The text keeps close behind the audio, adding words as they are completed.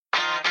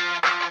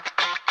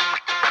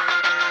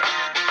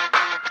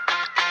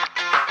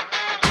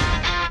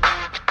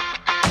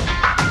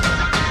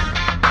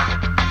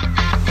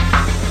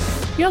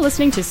You're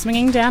listening to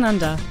Swinging Down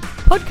Under,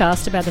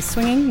 podcast about the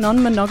swinging,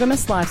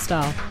 non-monogamous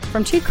lifestyle.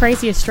 From two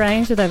crazy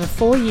Australians with over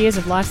 4 years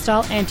of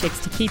lifestyle antics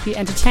to keep you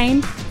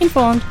entertained,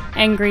 informed,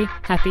 angry,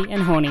 happy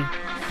and horny.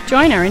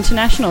 Join our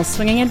international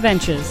swinging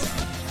adventures.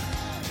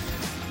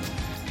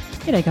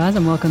 G'day guys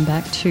and welcome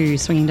back to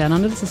Swinging Down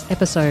Under. This is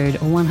episode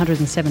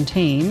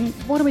 117.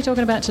 What are we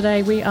talking about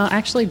today? We are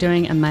actually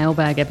doing a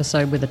mailbag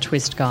episode with a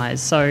twist,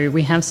 guys. So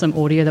we have some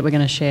audio that we're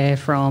going to share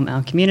from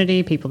our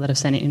community, people that have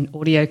sent in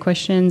audio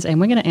questions,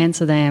 and we're going to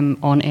answer them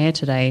on air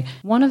today.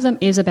 One of them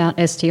is about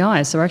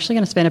STIs. So we're actually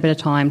going to spend a bit of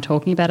time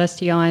talking about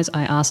STIs.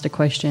 I asked a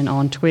question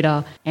on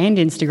Twitter and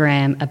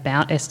Instagram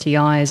about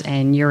STIs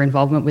and your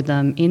involvement with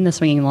them in the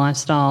swinging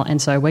lifestyle.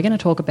 And so we're going to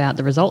talk about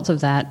the results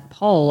of that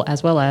poll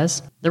as well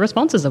as the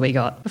responses that we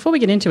got. Before we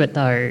get into it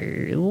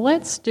though,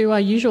 let's do our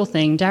usual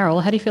thing.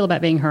 Daryl, how do you feel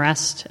about being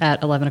harassed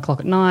at 11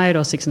 o'clock at night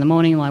or 6 in the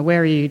morning? Like,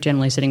 where are you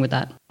generally sitting with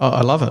that? Oh, I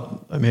love it.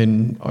 I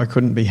mean, I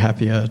couldn't be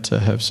happier to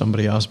have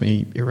somebody ask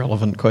me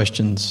irrelevant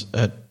questions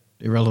at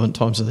irrelevant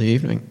times of the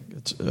evening.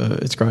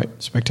 It's great,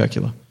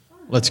 spectacular.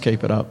 Let's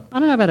keep it up. I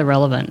don't know about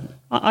irrelevant.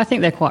 I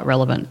think they're quite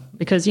relevant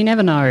because you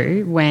never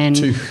know when...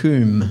 To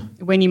whom?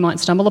 When you might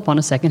stumble upon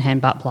a second-hand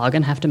butt plug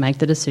and have to make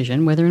the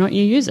decision whether or not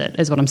you use it,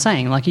 is what I'm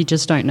saying. Like, you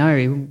just don't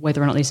know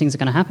whether or not these things are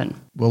going to happen.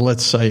 Well,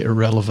 let's say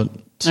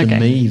irrelevant to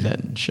me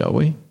then, shall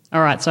we?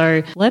 All right,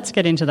 so let's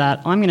get into that.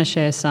 I'm going to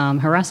share some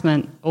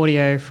harassment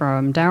audio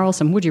from Daryl,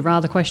 some would you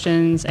rather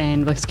questions,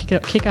 and let's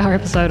kick our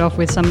episode off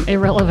with some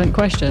irrelevant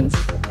questions.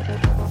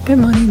 Good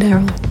morning,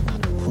 Daryl.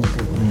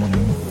 Good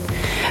morning.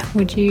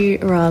 Would you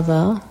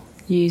rather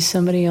use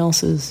somebody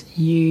else's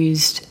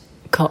used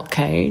cock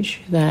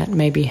cage that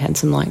maybe had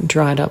some like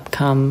dried up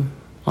cum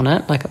on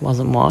it, like it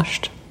wasn't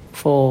washed,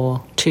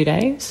 for 2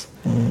 days,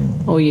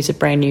 or use a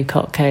brand new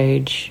cock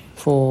cage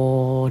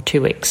for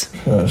 2 weeks?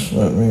 First,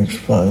 let me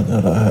explain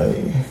that I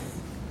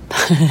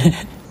hate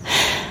you.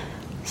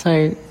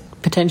 So,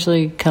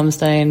 potentially cum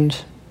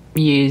stained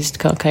used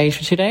cock cage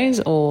for 2 days,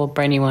 or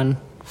brand new one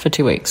for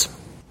 2 weeks?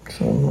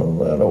 So I'm not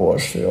allowed to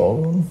wash the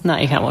old one. No,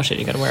 you can't wash it.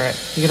 You got to wear it.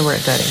 You got to wear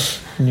it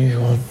dirty. New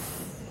one.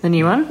 The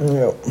new one?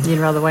 Yep. You'd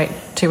rather wait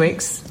 2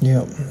 weeks?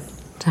 Yep.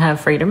 To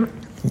have freedom?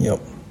 Yep.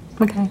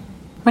 Okay.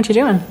 What you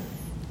doing?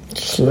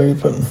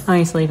 Sleeping. Oh,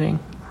 you're sleeping.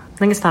 I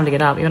think it's time to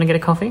get up. You want to get a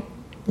coffee?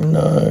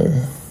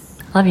 No.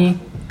 Love you.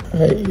 I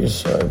hate you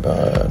so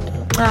bad.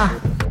 Ah.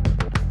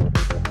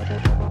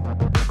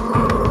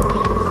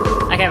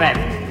 Okay,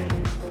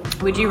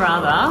 babe. Would you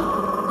rather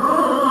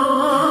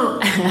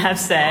have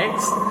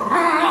sex?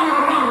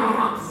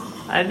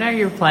 I know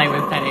you're playing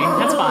with Penny.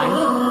 That's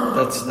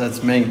fine.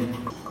 That's me.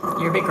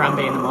 You're a bit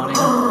grumpy in the morning.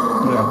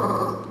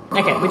 Yeah.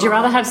 Okay, would you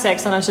rather have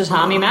sex on a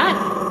tatami mat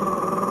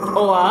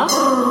or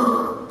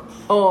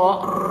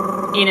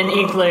in an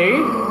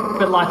igloo,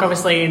 but like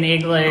obviously in the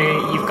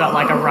igloo you've got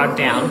like a rug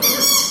down.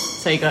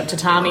 So you've got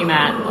tatami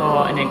mat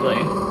or an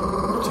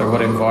igloo. So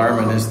what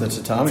environment is the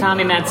tatami?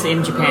 Tatami mat's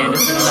in Japan,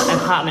 just in an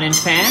apartment in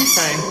Japan,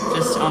 so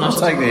just on a... I'll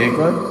take the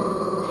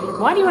igloo.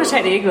 Why do you want to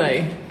take the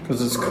igloo?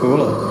 Because it's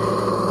cooler.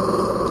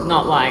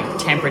 Not like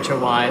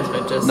temperature-wise,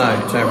 but just... No,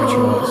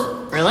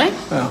 temperature-wise. Really?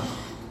 Well...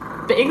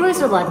 But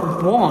igloos are like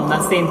warm,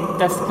 that's the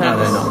purpose. No,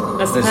 they're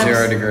not. They're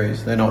 0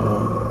 degrees, they're not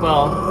warm.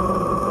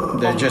 Well...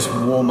 They're just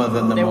warmer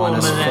than the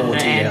minus 40 than the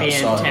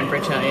ambient outside.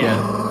 temperature, yeah.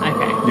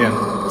 Okay.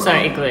 Yeah. So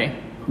igloo.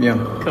 Yeah.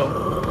 Cool.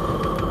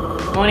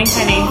 Morning,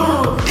 Penny.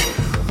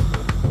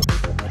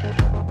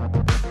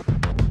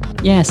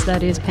 Yes,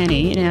 that is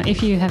Penny. Now,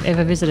 if you have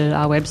ever visited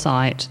our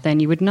website,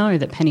 then you would know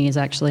that Penny is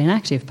actually an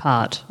active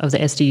part of the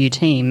SDU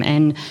team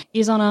and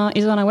is on our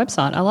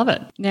website. I love it.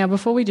 Now,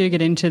 before we do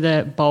get into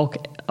the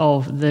bulk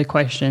of the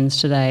questions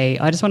today,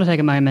 I just want to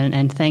take a moment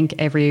and thank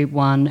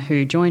everyone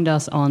who joined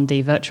us on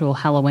the virtual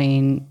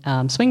Halloween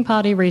swing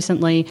party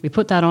recently. We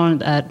put that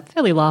on at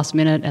fairly last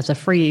minute as a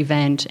free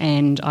event,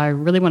 and I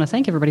really want to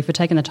thank everybody for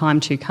taking the time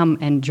to come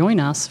and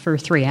join us for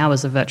 3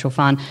 hours of virtual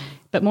fun.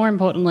 But more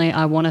importantly,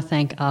 I want to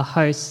thank our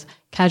hosts,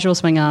 Casual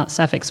Swinger,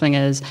 Sapphic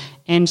Swingers,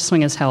 and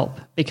Swingers Help,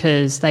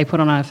 because they put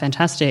on a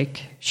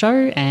fantastic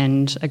show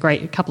and a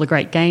couple of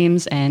great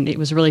games, and it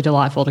was really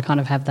delightful to kind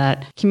of have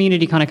that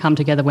community kind of come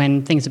together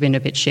when things have been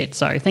a bit shit.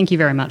 So thank you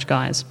very much,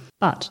 guys.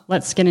 But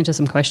let's get into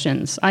some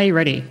questions. Are you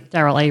ready?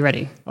 Daryl, are you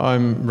ready?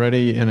 I'm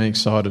ready and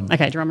excited.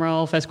 Okay, drum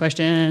roll, first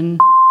question.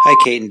 Hi,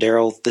 Kate and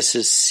Daryl. This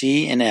is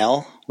C and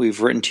L.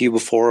 We've written to you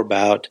before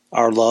about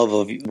our love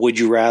of Would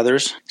You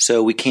Rathers,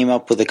 so we came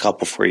up with a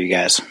couple for you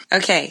guys.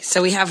 Okay,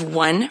 so we have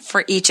one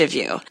for each of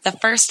you. The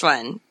first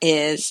one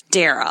is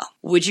Daryl.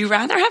 Would you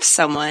rather have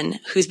someone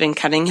who's been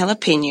cutting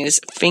jalapenos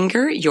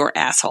finger your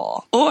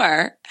asshole,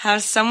 or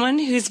have someone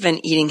who's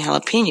been eating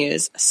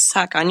jalapenos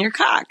suck on your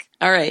cock?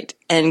 All right.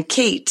 And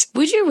Kate,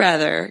 would you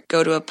rather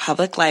go to a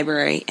public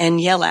library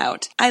and yell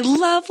out, "I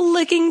love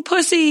licking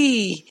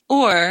pussy,"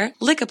 or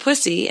lick a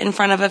pussy in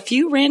front of a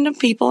few random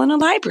people in a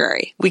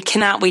library? We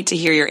cannot wait to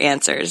hear your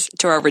answers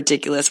to our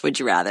ridiculous would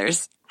you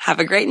rathers. Have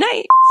a great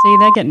night. See,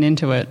 they're getting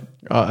into it.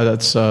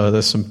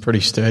 There's some pretty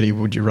sturdy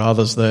would you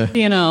rathers there.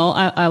 You know,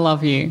 I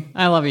love you.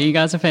 I love you. You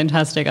guys are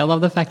fantastic. I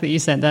love the fact that you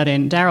sent that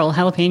in. Daryl,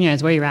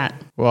 jalapenos, where you at?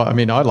 Well, I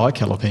mean, I like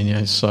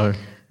jalapenos, so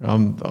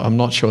I'm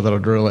not sure that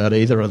I'd rule out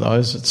either of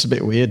those. It's a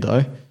bit weird,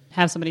 though.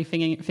 Have somebody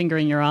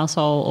fingering your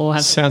arsehole or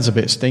have... Sounds a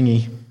bit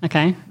stingy.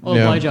 Okay. Or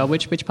Yeah. blowjob.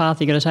 Which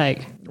path are you going to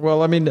take?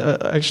 Well, I mean,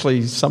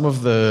 actually, some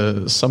of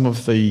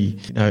the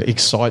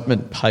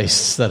excitement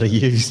pastes that are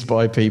used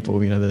by people,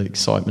 the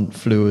excitement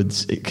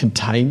fluids, it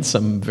contains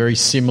some very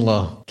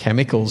similar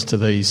chemicals to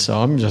these.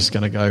 So I'm just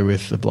going to go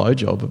with the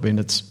blowjob. I mean,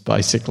 it's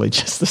basically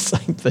just the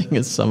same thing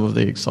as some of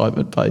the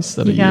excitement pastes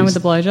that are used. You going with the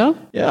blowjob?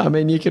 Yeah, I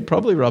mean, you could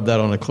probably rub that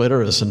on a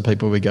clitoris and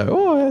people would go,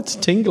 oh, it's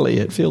tingly,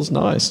 it feels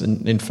nice.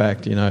 And in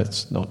fact,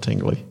 it's not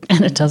tingly.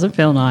 And it doesn't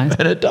feel nice.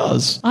 And it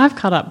does. I've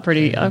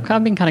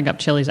been cutting up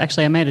chilies.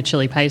 Actually, I made a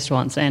chili paste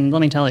once, and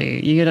let me tell you,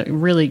 you got to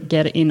really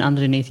get it in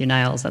underneath your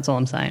nails. That's all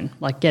I'm saying.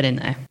 Like, get in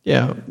there.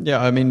 Yeah.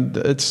 I mean,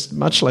 it's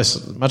much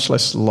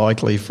less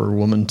likely for a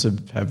woman to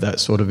have that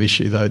sort of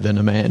issue though than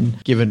a man,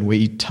 given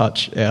we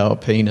touch our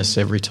penis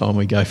every time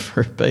we go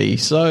for a pee.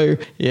 So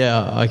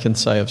yeah, I can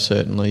say I've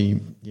certainly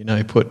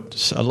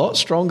put a lot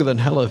stronger than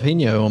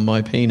jalapeno on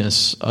my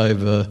penis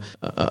over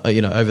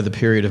the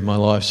period of my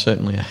life.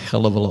 Certainly a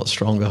hell of a lot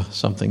stronger.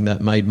 Something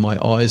that made my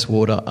eyes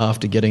water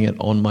after getting it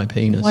on my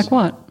penis. Like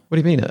what?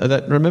 What do you mean?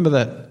 Remember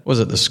that? Was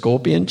it the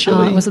scorpion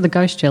chili? Was it the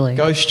ghost chili?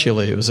 Ghost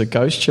chili. It was a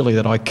ghost chili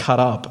that I cut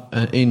up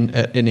in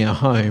our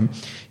home.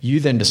 You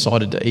then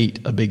decided to eat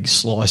a big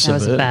slice of it.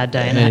 That was a bad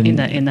day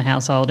in the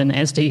household, in the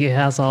SDU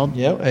household.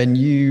 Yeah, and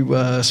you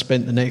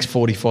spent the next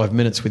 45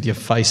 minutes with your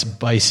face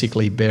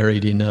basically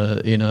buried in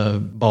a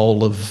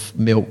bowl of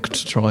milk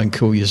to try and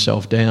cool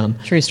yourself down.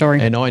 True story.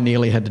 And I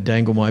nearly had to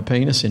dangle my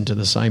penis into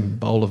the same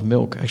bowl of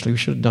milk. Actually, we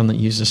should have done that.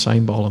 Use the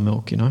same bowl of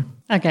milk.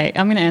 Okay,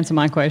 I'm going to answer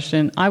my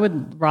question. I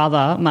would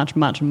rather, much,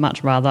 much,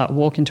 much rather,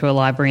 walk into a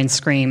library and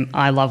scream,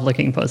 "I love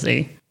licking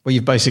pussy." Well,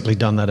 you've basically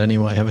done that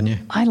anyway, haven't you?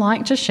 I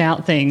like to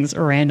shout things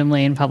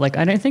randomly in public.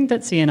 I don't think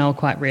that CNL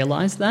quite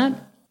realised that.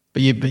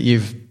 But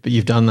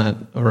you've done that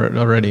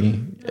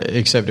already.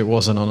 Except it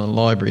wasn't on a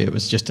library; it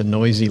was just a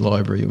noisy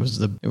library.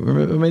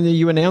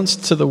 You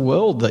announced to the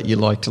world that you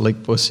like to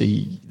lick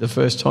pussy the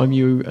first time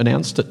you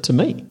announced it to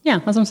me. Yeah,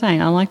 that's what I'm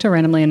saying. I like to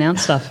randomly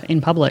announce stuff in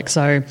public,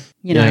 so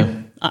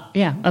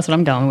that's what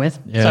I'm going with.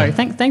 Yeah. So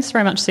thanks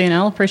very much,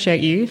 CNL.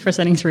 Appreciate you for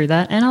sending through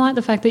that, and I like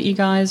the fact that you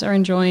guys are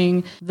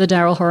enjoying the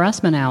Daryl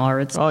harassment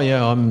hour.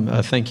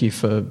 Thank you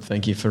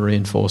for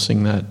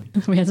reinforcing that.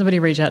 We had somebody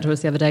reach out to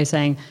us the other day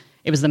saying.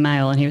 It was the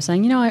male, and he was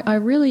saying, I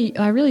really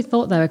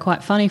thought they were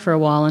quite funny for a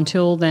while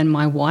until then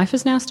my wife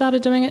has now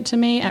started doing it to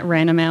me at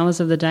random hours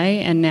of the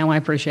day, and now I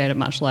appreciate it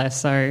much less.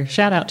 So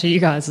shout out to you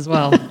guys as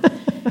well.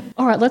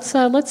 All right, let's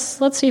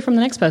hear from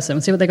the next person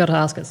and see what they got to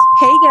ask us.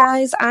 Hey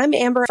guys, I'm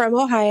Amber from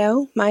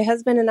Ohio. My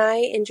husband and I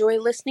enjoy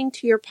listening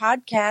to your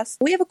podcast.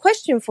 We have a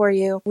question for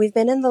you. We've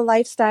been in the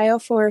lifestyle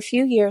for a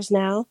few years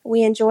now.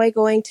 We enjoy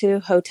going to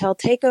hotel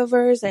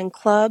takeovers and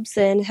clubs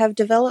and have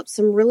developed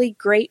some really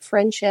great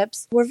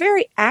friendships. We're a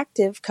very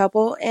active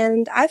couple,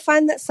 and I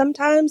find that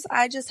sometimes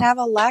I just have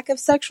a lack of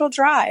sexual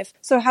drive.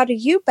 So how do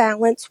you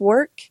balance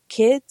work,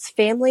 kids,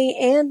 family,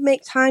 and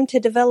make time to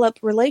develop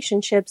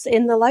relationships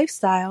in the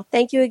lifestyle?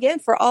 Thank you again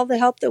for all the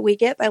help that we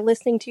get by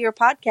listening to your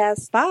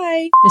podcast.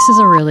 Bye. This is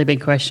a really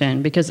big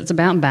question because it's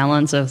about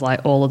balance of like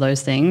all of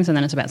those things, and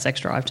then it's about sex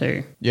drive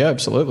too. Yeah,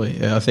 absolutely.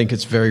 Yeah, I think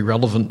it's very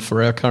relevant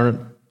for our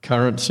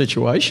current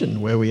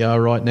situation where we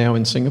are right now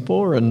in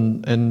Singapore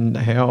and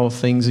how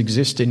things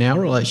exist in our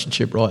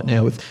relationship right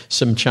now, with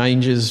some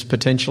changes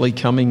potentially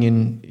coming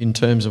in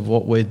terms of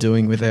what we're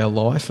doing with our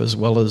life, as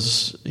well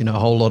as a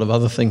whole lot of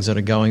other things that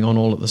are going on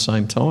all at the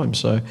same time.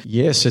 So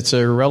yes, it's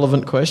a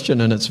relevant question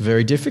and it's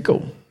very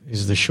difficult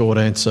is the short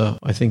answer.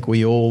 I think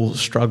we all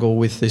struggle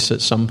with this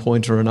at some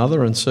point or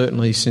another, and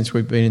certainly since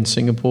we've been in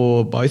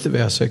Singapore, both of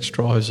our sex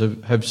drives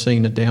have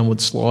seen a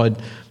downward slide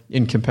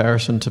in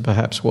comparison to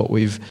perhaps what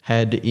we've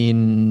had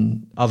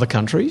in other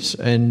countries,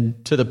 and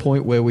to the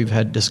point where we've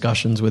had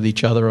discussions with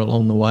each other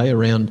along the way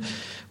around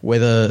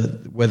whether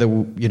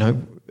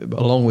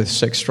along with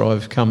sex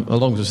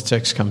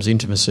comes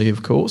intimacy,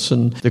 of course,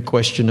 and the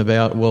question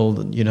about,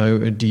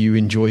 do you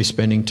enjoy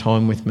spending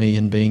time with me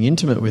and being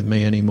intimate with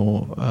me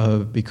anymore?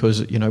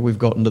 Because we've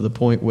gotten to the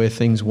point where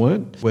things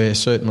weren't, where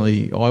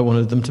certainly I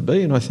wanted them to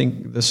be, and I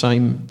think the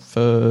same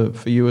for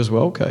you as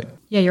well, Kate.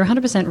 Yeah, you're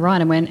 100% right.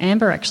 And when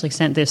Amber actually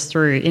sent this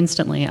through,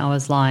 instantly I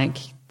was like,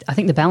 I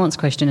think the balance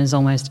question is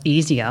almost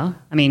easier.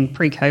 I mean,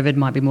 pre-COVID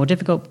might be more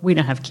difficult. We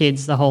don't have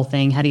kids, the whole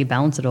thing. How do you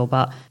balance it all?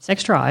 But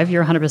sex drive,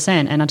 you're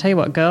 100%. And I tell you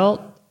what,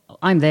 girl,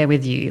 I'm there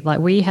with you. Like,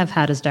 we have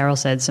had, as Daryl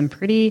said, some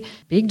pretty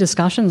big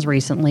discussions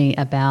recently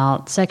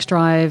about sex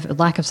drive,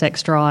 lack of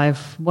sex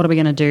drive. What are we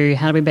going to do?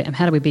 How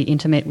do we be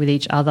intimate with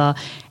each other?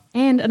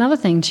 And another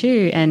thing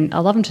too, and I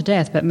love them to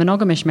death, but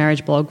Monogamish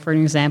Marriage Blog, for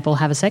an example,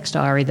 have a sex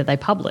diary that they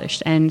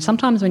published. And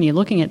sometimes when you're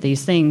looking at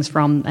these things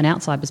from an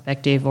outside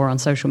perspective or on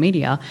social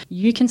media,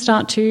 you can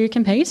start to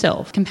compare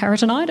yourself.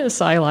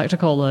 Comparisonitis, I like to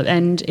call it.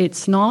 And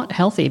it's not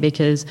healthy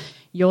because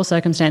your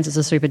circumstances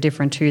are super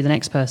different to the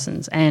next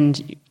person's.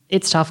 And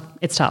It's tough.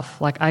 It's tough.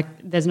 Like,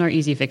 there's no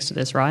easy fix to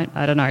this, right?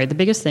 I don't know. The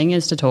biggest thing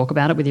is to talk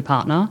about it with your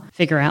partner,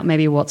 figure out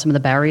maybe what some of the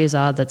barriers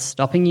are that's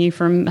stopping you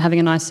from having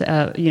a nice,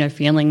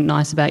 feeling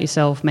nice about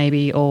yourself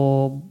maybe,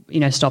 or,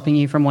 stopping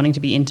you from wanting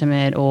to be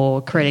intimate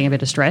or creating a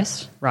bit of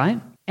stress,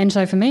 right? And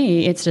so for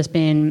me, it's just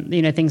been,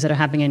 things that are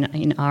happening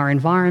in our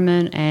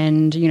environment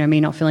and,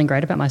 me not feeling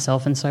great about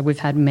myself. And so we've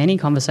had many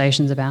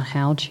conversations about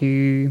how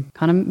to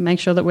kind of make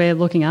sure that we're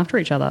looking after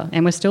each other.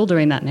 And we're still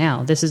doing that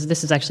now. This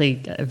is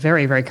actually a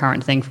very, very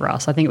current thing for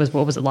us. I think it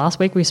was last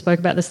week we spoke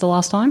about this the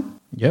last time?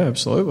 Yeah,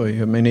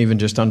 absolutely. I mean, even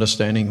just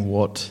understanding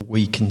what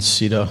we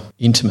consider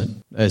intimate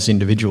as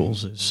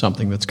individuals is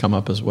something that's come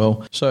up as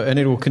well. So, and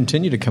it will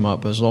continue to come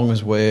up as long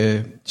as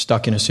we're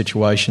stuck in a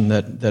situation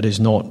that is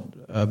not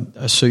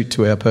a suit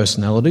to our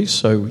personalities.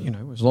 So,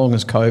 as long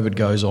as COVID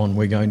goes on,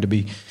 we're going to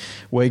be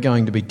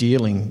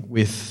dealing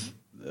with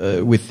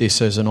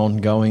this as an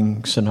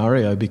ongoing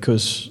scenario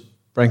because,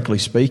 frankly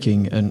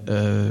speaking,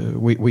 and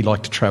we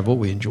like to travel.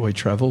 We enjoy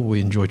travel.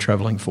 We enjoy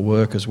travelling for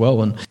work as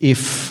well. And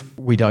if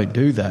we don't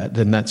do that,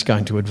 then that's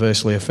going to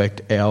adversely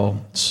affect our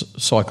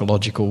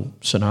psychological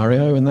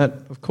scenario, and that,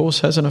 of course,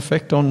 has an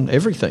effect on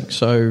everything.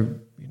 So,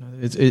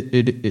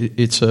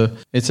 it's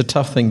a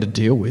tough thing to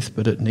deal with,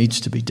 but it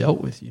needs to be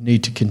dealt with. You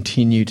need to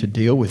continue to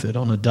deal with it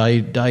on a day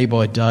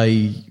by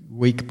day,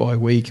 week by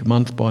week,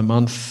 month by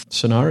month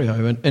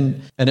scenario,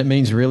 and it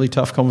means really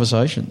tough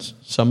conversations.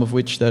 Some of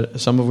which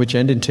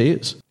end in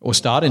tears or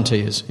start in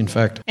tears, in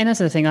fact. And that's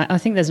the thing. I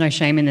think there's no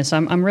shame in this.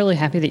 I'm really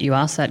happy that you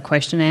asked that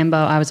question, Amber.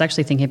 I was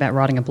actually thinking about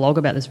writing a blog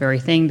about this very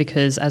thing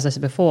because, as I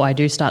said before, I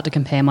do start to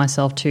compare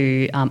myself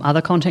to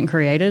other content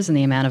creators and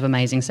the amount of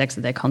amazing sex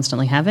that they're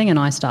constantly having, and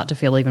I start to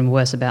feel even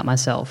worse about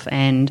myself.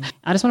 And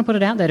I just want to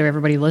put it out there to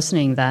everybody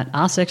listening that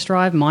our sex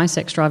drive, my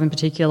sex drive in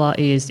particular,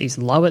 is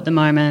low at the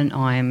moment.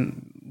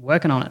 I'm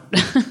working on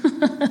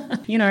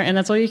it, and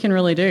that's all you can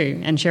really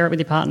do, and share it with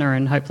your partner,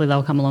 and hopefully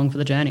they'll come along for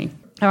the journey.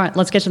 All right,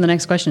 let's get to the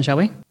next question, shall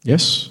we?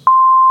 Yes.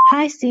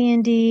 Hi,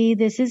 C&D.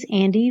 This is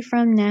Andy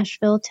from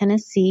Nashville,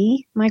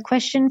 Tennessee. My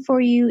question for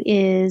you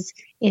is,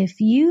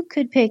 if you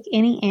could pick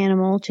any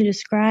animal to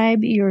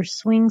describe your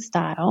swing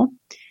style,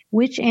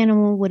 which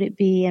animal would it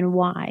be and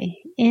why?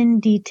 In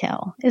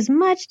detail. As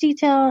much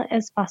detail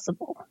as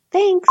possible.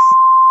 Thanks.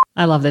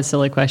 I love this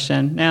silly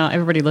question. Now,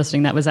 everybody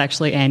listening, that was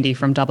actually Andy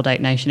from Double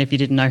Date Nation, if you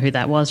didn't know who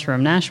that was,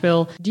 from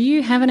Nashville. Do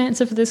you have an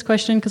answer for this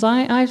question? Because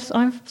I've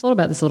thought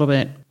about this a little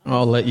bit.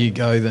 I'll let you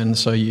go then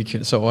so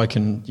I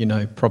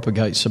can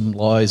propagate some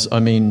lies. I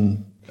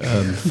mean,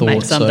 thoughts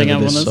make something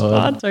over up on the this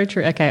spot. So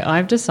true. Okay,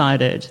 I've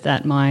decided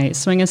that my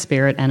swinger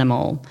spirit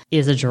animal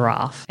is a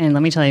giraffe, and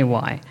let me tell you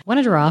why. When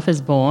a giraffe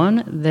is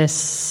born, they're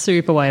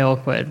super way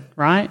awkward,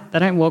 right? They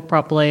don't walk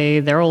properly.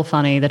 They're all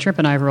funny. They're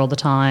tripping over all the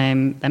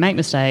time. They make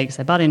mistakes.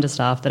 They butt into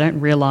stuff. They don't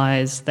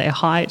realise their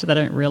height. They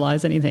don't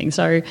realise anything.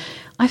 So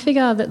I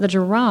figure that the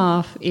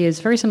giraffe is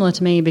very similar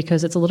to me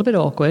because it's a little bit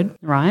awkward,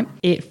 right?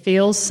 It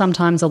feels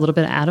sometimes a little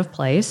bit out of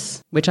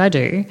place, which I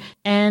do,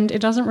 and it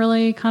doesn't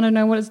really kind of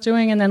know what it's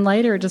doing, and then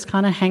later it just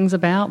kind of hangs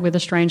about with a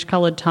strange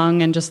coloured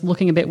tongue and just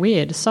looking a bit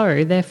weird.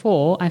 So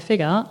therefore, I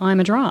figure I'm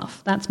a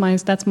giraffe. That's my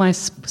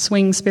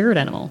swing spirit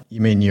animal.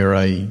 You mean you're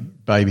a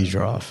baby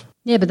giraffe?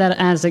 Yeah, but that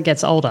as it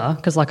gets older,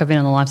 because like I've been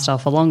in the lifestyle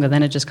for longer,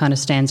 then it just kind of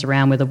stands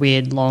around with a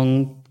weird,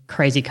 long,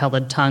 crazy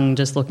coloured tongue,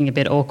 just looking a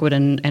bit awkward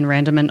and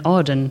random and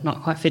odd and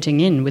not quite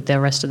fitting in with the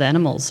rest of the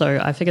animals. So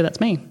I figure that's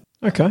me.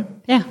 Okay.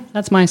 Yeah,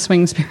 that's my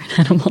swing spirit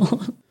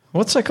animal.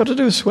 What's that got to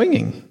do with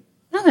swinging?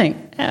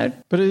 Nothing.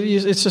 But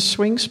it's a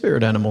swing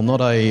spirit animal, not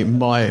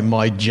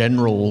my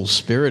general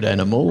spirit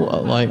animal.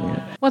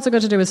 What's it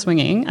got to do with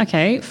swinging?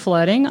 Okay,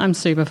 flirting. I'm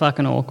super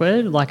fucking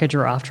awkward, like a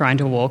giraffe trying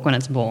to walk when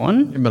it's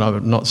born. But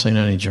I've not seen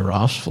any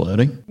giraffes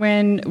flirting.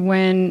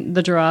 When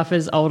the giraffe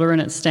is older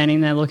and it's standing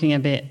there looking a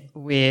bit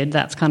weird,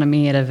 that's kind of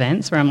me at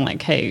events where I'm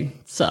like, hey,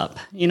 sup?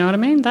 You know what I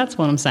mean? That's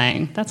what I'm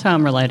saying. That's how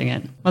I'm relating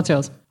it. What's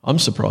yours? I'm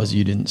surprised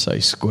you didn't say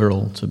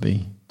squirrel, to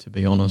be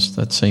honest.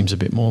 That seems a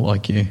bit more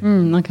like you.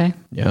 Okay.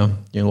 Yeah,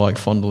 you like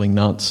fondling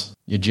nuts.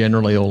 You're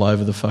generally all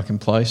over the fucking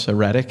place,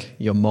 erratic.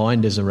 Your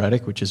mind is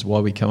erratic, which is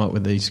why we come up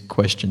with these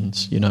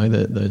questions,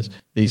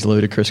 these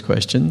ludicrous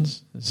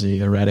questions. It's the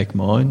erratic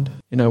mind.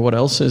 What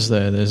else is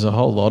there? There's a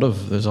whole lot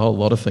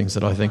of things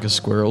that I think are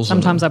squirrels.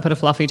 Sometimes I put a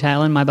fluffy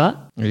tail in my butt.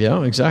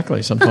 Yeah,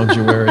 exactly. Sometimes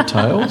you wear a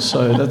tail,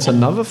 so that's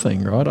another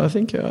thing, right? I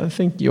think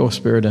your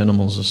spirit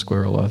animal's a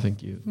squirrel. I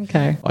think you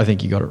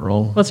got it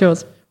wrong. What's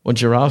yours? Well,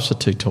 giraffes are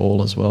too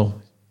tall as well.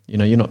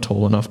 You're not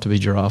tall enough to be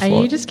giraffe-like.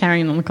 Are you just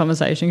carrying on the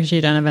conversation because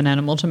you don't have an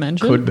animal to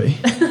mention? Could be.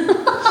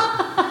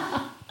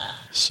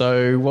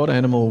 So what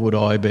animal would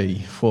I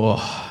be for?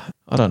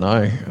 I don't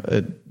know.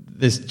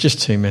 There's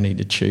just too many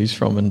to choose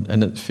from,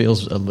 and it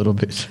feels a little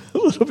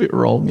bit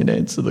wrong in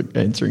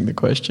answering the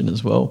question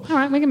as well. All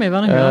right, we can move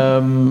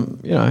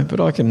on. But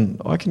I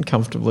can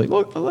comfortably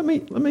look. Let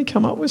me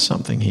come up with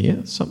something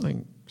here.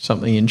 Something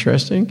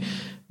interesting.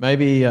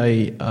 Maybe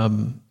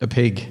a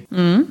pig.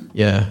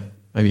 Yeah,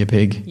 maybe a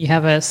pig. You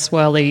have a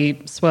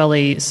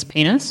swirly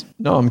penis?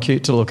 No, I'm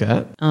cute to look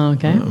at. Oh,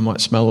 okay. I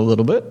might smell a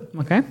little bit.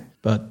 Okay.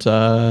 But,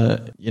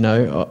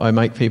 I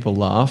make people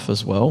laugh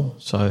as well.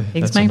 So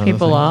Pigs that's make another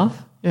people thing.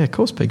 laugh? Yeah, of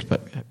course pigs.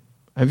 But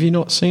have you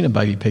not seen a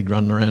baby pig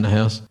running around the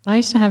house? I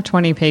used to have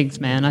 20 pigs,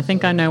 man. I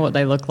think I know what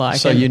they look like.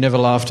 So you never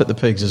laughed at the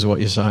pigs is what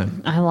you're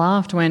saying? I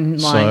laughed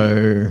when,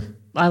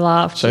 I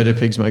laughed. So do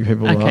pigs make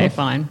people laugh? Okay,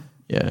 fine.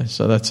 Yeah,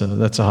 so that's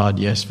a hard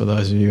yes for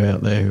those of you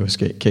out there who are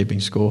keeping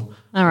score.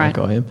 All right.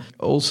 Like I am.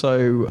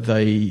 Also,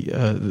 they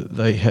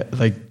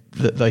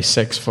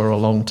sex for a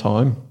long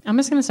time. I'm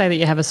just going to say that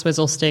you have a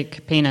swizzle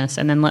stick penis,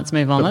 and then let's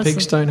move on. But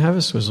pigs don't have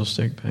a swizzle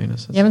stick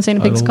penis. You haven't seen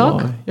a pig's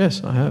cock? Lie.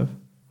 Yes, I have.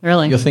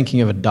 Really? You're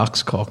thinking of a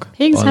duck's cock.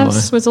 Pigs by the have way.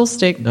 swizzle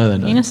stick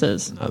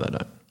penises. No, they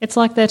don't. It's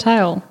like their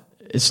tail.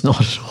 It's not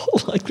at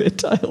all like their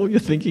tail. You're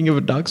thinking of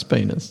a duck's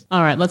penis.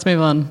 All right, let's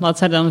move on. Let's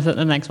head on to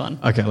the next one.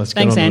 Okay, let's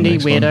Thanks, get on to Andy, the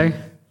next weirdo.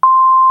 one.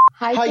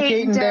 Hi,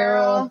 Kate and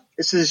Daryl.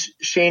 This is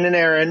Shane and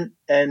Aaron,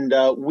 and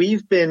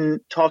we've been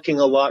talking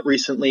a lot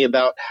recently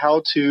about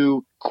how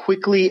to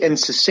quickly and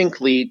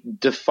succinctly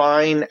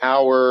define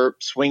our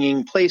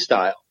swinging play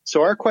style.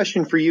 So our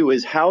question for you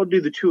is, how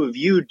do the two of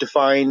you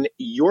define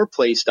your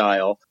play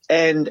style,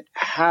 and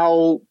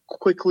how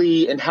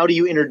quickly and how do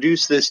you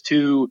introduce this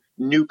to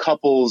new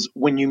couples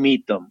when you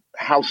meet them?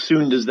 How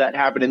soon does that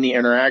happen in the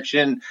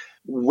interaction?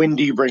 When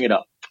do you bring it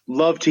up?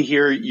 Love to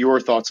hear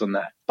your thoughts on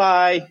that.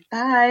 Bye.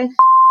 Bye.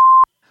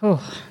 Oh,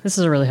 this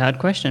is a really hard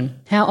question.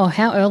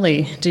 How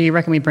early do you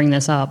reckon we bring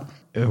this up?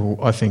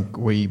 I think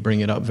we bring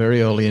it up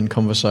very early in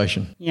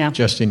conversation. Yeah.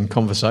 Just in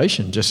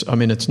conversation.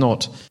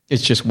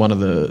 It's just one of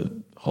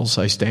the, I'll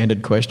say,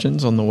 standard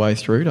questions on the way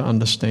through to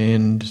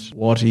understand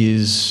what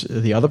is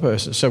the other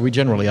person. So we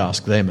generally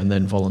ask them and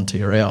then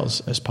volunteer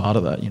ours as part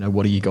of that.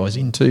 What are you guys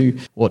into?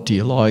 What do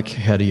you like?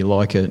 How do you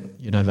like it?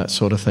 That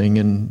sort of thing.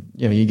 And,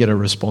 you get a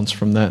response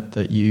from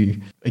that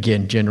you,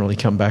 again, generally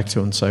come back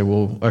to and say,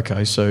 well,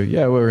 okay, so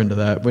yeah, we're into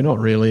that. We're not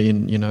really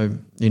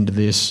into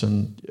this.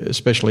 And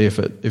especially if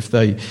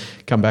they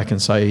come back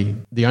and say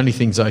the only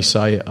things they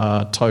say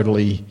are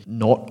totally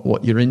not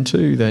what you're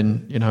into,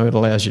 then, it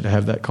allows you to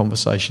have that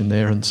conversation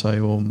there and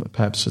say, well,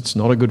 perhaps it's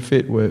not a good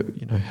fit. We're,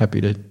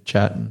 happy to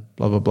chat and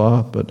blah, blah,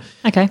 blah. But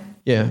okay.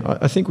 Yeah,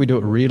 I think we do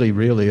it really,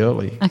 really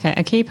early. Okay,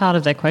 a key part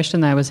of that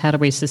question, though, was how do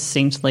we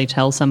succinctly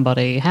tell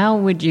somebody? How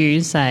would you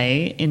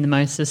say, in the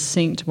most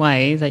succinct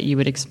way, that you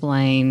would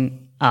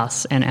explain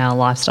us and our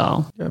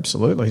lifestyle?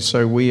 Absolutely.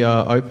 So we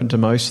are open to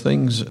most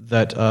things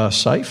that are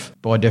safe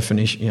by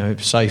definition,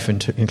 safe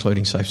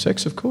including safe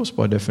sex, of course,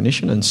 by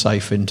definition, and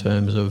safe in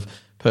terms of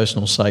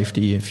personal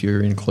safety if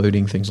you're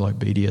including things like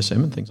BDSM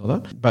and things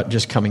like that. But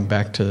just coming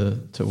back to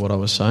what I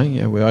was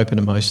saying, we're open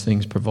to most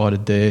things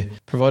provided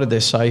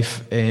they're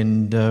safe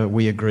and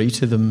we agree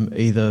to them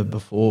either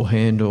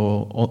beforehand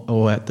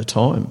or at the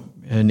time.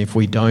 And if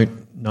we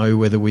don't know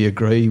whether we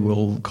agree,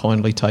 we'll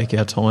kindly take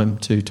our time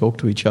to talk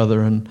to each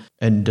other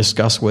and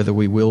discuss whether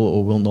we will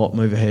or will not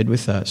move ahead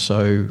with that.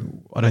 So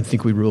I don't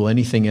think we rule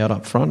anything out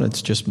up front.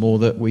 It's just more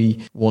that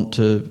we want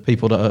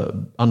people to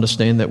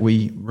understand that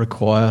we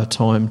require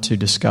time to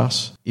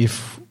discuss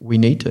if we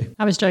need to.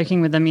 I was joking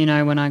with them,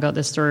 when I got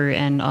this through,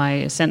 and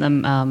I sent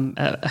them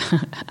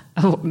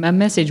a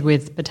message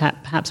with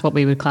perhaps what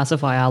we would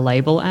classify our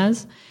label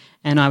as.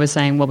 And I was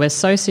saying, well, we're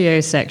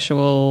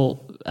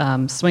sociosexual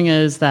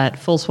swingers that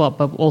full swap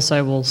but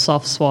also will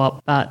soft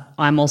swap, but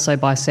I'm also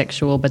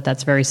bisexual, but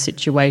that's very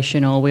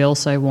situational. We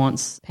also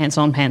want pants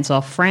on, pants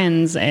off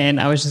friends. And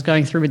I was just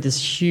going through with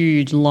this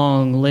huge,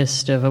 long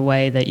list of a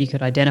way that you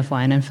could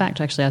identify. And in fact,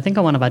 actually, I think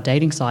on one of our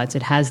dating sites,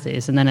 it has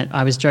this. And then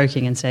I was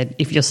joking and said,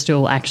 if you're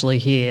still actually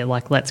here,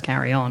 let's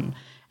carry on,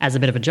 as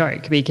a bit of a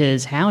joke.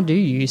 Because how do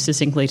you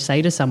succinctly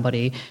say to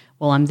somebody,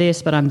 well, I'm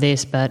this, but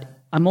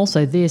I'm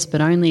also this, but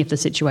only if the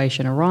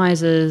situation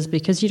arises,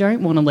 because you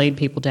don't want to lead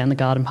people down the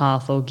garden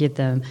path or give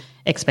them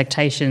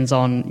expectations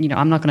on,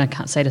 I'm not going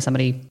to say to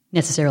somebody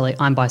necessarily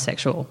I'm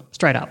bisexual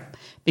straight up,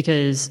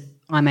 because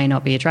I may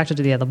not be attracted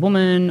to the other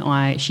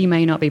woman, she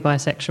may not be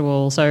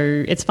bisexual.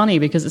 So it's funny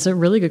because it's a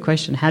really good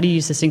question. How do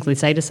you succinctly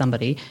say to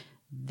somebody,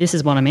 this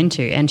is what I'm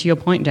into? And to your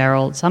point,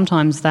 Daryl,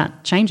 sometimes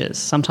that changes.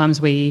 Sometimes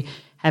we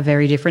have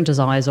very different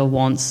desires or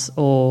wants,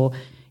 or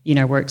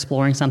we're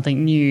exploring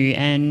something new,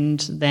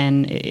 and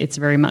then it's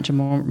very much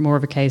more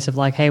of a case of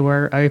hey,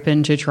 we're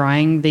open to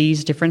trying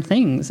these different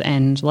things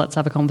and let's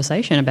have a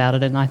conversation about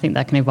it. And I think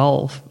that can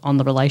evolve on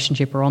the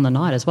relationship or on the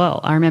night as well.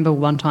 I remember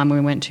one time we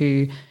went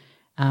to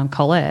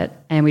Colette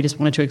and we just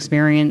wanted to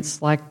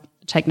experience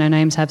take no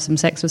names, have some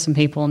sex with some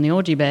people on the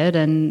orgy bed,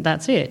 and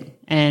that's it.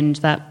 And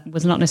that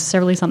was not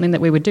necessarily something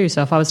that we would do.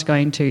 So if I was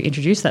going to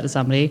introduce that to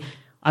somebody,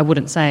 I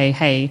wouldn't say,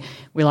 hey,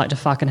 we like to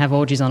fuck and have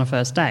orgies on a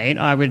first date.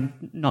 I would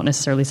not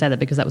necessarily say that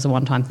because that was a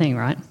one-time thing,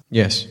 right?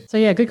 Yes. So,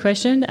 yeah, good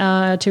question.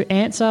 To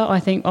answer, I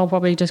think I'll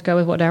probably just go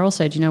with what Daryl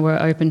said.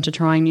 We're open to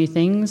trying new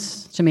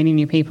things, to meeting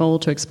new people,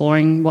 to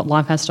exploring what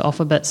life has to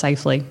offer, but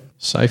safely.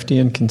 Safety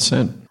and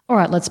consent. All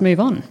right, let's move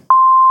on.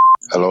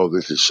 Hello,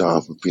 this is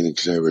Sean from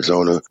Phoenix,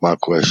 Arizona. My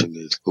question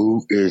is,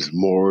 who is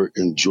more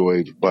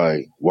enjoyed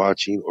by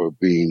watching or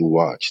being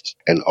watched?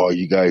 And are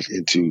you guys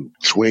into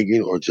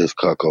swinging or just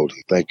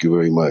cuckolding? Thank you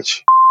very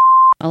much.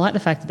 I like the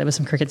fact that there were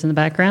some crickets in the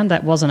background.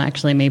 That wasn't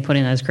actually me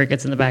putting those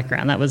crickets in the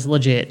background. That was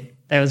legit.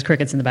 There was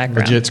crickets in the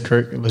background.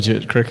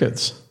 Legit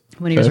crickets.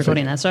 When he was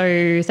recording that.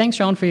 So thanks,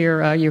 Sean, for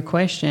your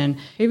question.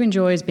 Who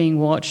enjoys being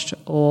watched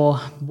or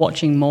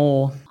watching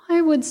more?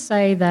 I would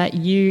say that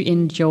you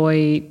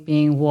enjoy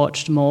being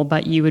watched more,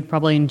 but you would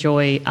probably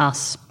enjoy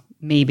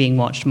me being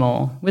watched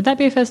more. Would that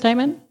be a fair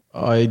statement?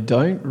 I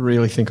don't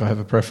really think I have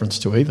a preference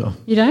to either.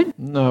 You don't?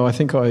 No, I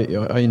think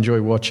I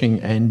enjoy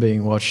watching and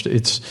being watched.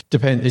 It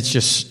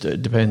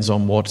depends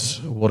on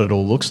what it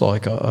all looks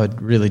like. I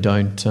really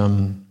don't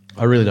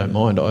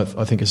mind.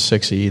 I think it's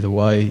sexy either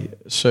way.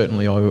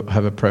 Certainly I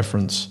have a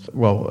preference.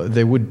 Well,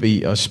 there would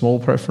be a small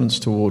preference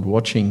toward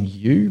watching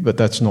you, but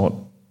that's not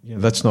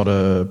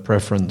a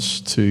preference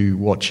to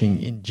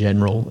watching in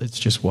general. It's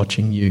just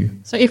watching you.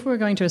 So if we were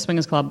going to a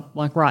swingers club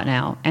like right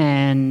now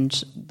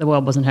and the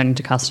world wasn't turning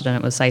to custard and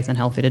it was safe and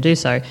healthy to do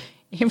so,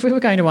 if we were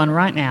going to one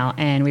right now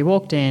and we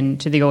walked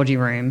into the orgy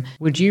room,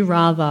 would you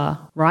rather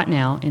right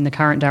now in the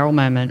current Daryl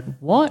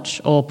moment watch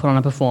or put on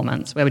a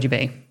performance? Where would you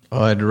be?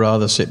 I'd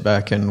rather sit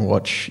back and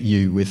watch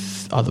you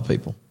with other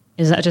people.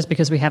 Is that just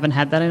because we haven't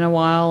had that in a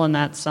while and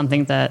that's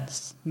something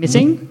that's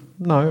missing?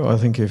 No, I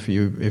think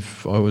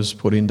if I was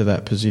put into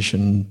that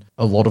position,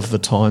 a lot of the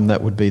time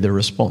that would be the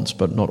response,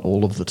 but not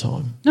all of the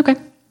time. Okay.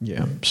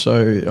 Yeah.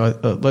 So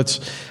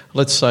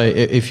let's say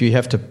if you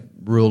have to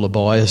rule a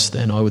bias,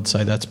 then I would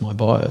say that's my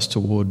bias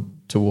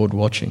toward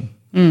watching.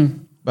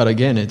 But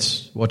again,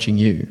 it's watching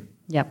you.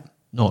 Yep.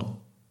 Not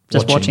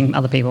just watching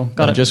other people.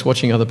 Got it. Just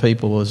watching other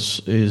people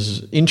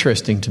is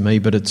interesting to me,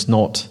 but it's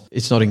not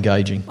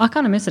engaging. I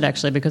kind of miss it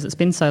actually because it's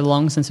been so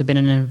long since we've been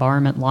in an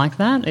environment like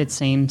that. It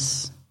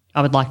seems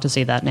I would like to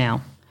see that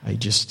now. Hey,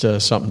 just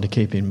something to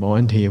keep in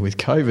mind here with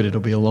COVID. It'll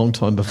be a long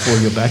time before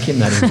you're back in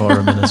that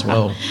environment as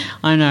well.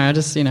 I know. I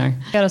just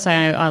got to say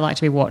I like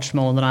to be watched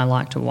more than I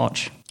like to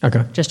watch.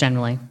 Okay. Just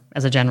generally,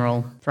 as a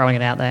general, throwing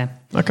it out there.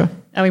 Okay.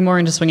 Are we more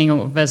into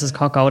swinging versus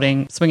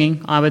cuckolding?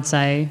 Swinging, I would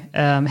say.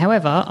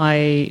 However,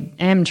 I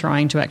am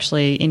trying to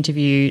actually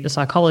interview a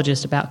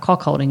psychologist about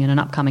cuckolding in an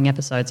upcoming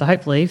episode. So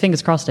hopefully,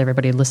 fingers crossed,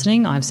 everybody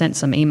listening. I've sent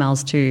some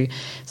emails to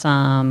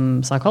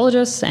some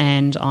psychologists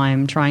and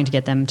I'm trying to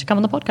get them to come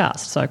on the podcast.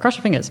 So cross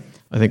your fingers.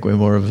 I think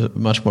we're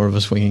much more of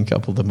a swinging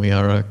couple than we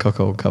are a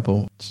cuckold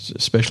couple,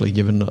 especially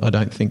given I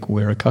don't think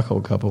we're a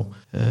cuckold couple.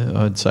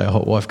 I'd say a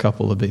hot wife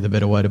couple would be the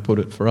better way to put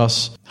it for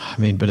us. I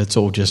mean, but it's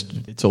all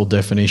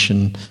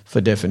definition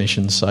for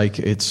definition's sake.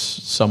 It's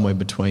somewhere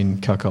between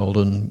cuckold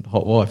and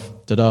hot wife.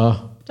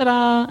 Ta-da.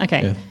 Ta-da.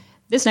 Okay. Yeah.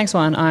 This next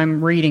one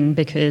I'm reading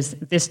because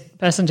this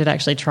person did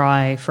actually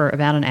try for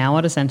about an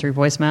hour to send through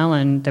voicemail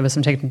and there were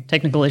some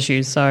technical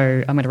issues,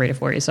 so I'm going to read it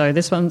for you. So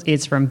this one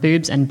is from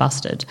Boobs and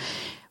Busted.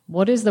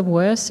 What is the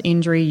worst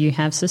injury you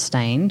have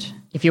sustained?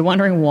 If you're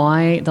wondering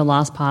why the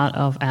last part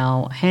of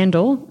our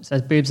handle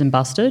says boobs and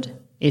busted,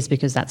 is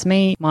because that's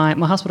me. My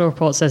hospital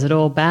report says it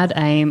all. Bad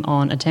aim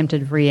on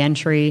attempted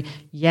re-entry.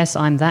 Yes,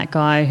 I'm that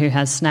guy who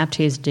has snapped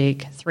his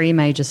dick 3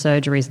 major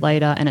surgeries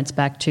later and it's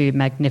back to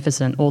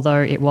magnificent,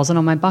 although it wasn't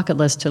on my bucket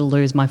list to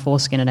lose my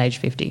foreskin at age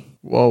 50.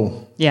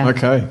 Whoa. Yeah.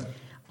 Okay.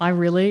 I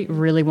really,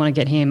 really want to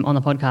get him on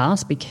the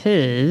podcast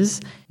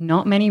because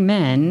not many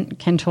men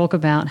can talk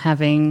about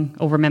having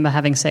or remember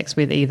having sex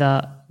with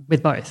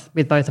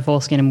both a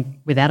foreskin and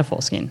without a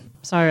foreskin.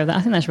 So I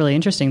think that's really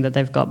interesting that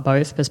they've got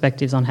both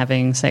perspectives on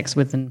having sex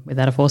with and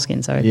without a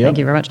foreskin. So Thank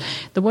you very much.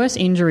 The worst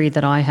injury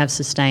that I have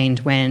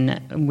sustained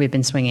when we've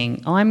been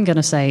swinging, I'm going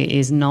to say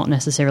is not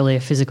necessarily a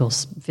physical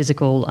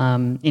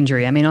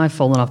injury. I mean, I've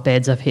fallen off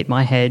beds, I've hit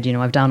my head,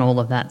 I've done all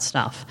of that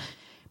stuff.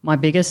 My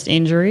biggest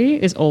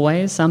injury is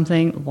always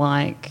something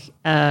like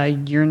a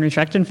urinary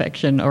tract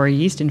infection or a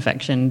yeast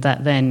infection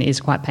that then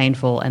is quite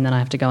painful and then I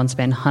have to go and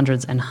spend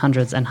hundreds and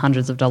hundreds and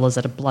hundreds of dollars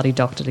at a bloody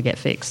doctor to get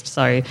fixed.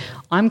 So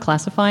I'm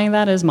classifying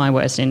that as my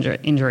worst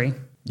injury.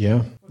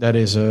 Yeah, that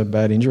is a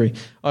bad injury.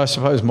 I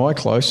suppose my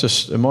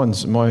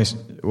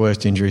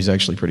worst injury is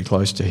actually pretty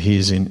close to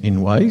his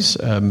in ways.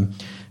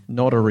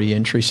 Not a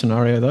re-entry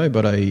scenario though,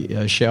 but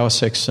a shower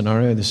sex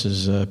scenario. This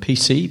is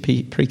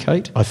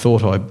pre-Kate. I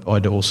thought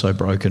I'd also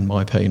broken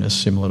my penis,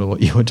 similar to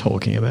what you were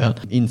talking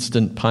about.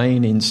 Instant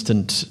pain,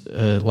 instant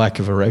lack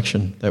of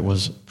erection. That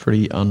was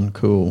pretty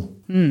uncool.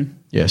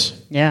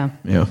 Yes. Yeah.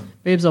 Yeah.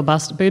 Boobs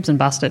and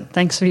busted.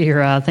 Thanks for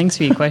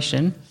your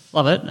question.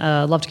 Love it.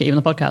 Love to get you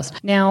on the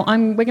podcast. Now,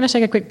 we're going to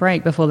take a quick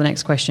break before the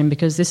next question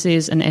because this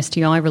is an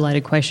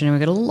STI-related question and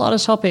we've got a lot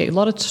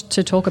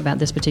to talk about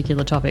this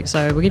particular topic.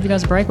 So we'll give you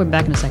guys a break. We'll be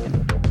back in a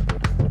second.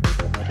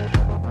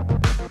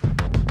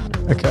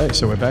 Okay,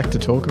 so we're back to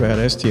talk about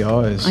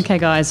STIs. Okay,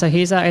 guys, so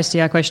here's our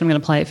STI question. I'm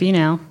going to play it for you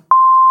now.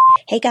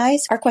 Hey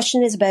guys, our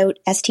question is about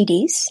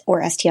STDs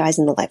or STIs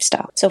in the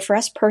lifestyle. So for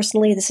us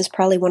personally, this is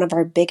probably one of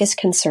our biggest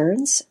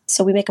concerns.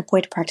 So we make a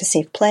point to practice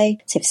safe play,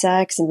 safe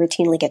sex, and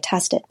routinely get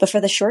tested. But for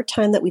the short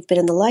time that we've been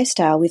in the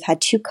lifestyle, we've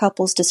had 2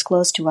 couples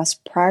disclose to us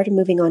prior to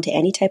moving on to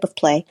any type of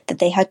play that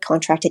they had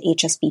contracted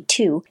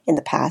HSV-2 in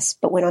the past,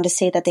 but went on to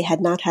say that they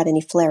had not had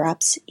any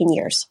flare-ups in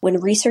years. When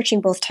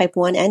researching both type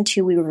 1 and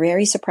 2, we were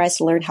very surprised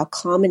to learn how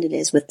common it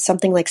is, with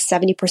something like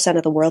 70%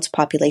 of the world's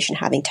population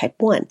having type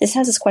 1. This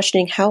has us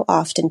questioning how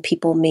often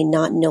people may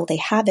not know they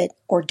have it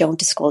or don't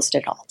disclose it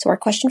at all. So our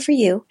question for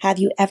you, have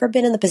you ever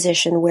been in the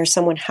position where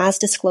someone has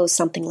disclosed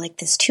something like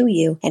this to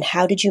you, and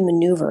how did you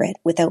maneuver it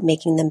without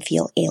making them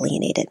feel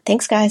alienated?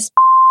 Thanks, guys.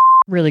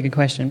 Really good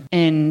question.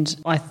 And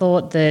I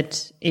thought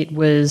that it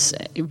was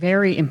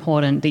very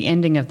important, the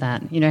ending of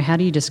that. How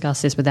do you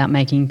discuss this without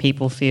making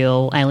people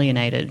feel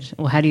alienated?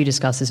 Or how do you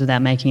discuss this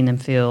without making them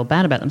feel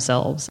bad about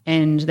themselves?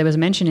 And there was a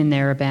mention in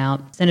there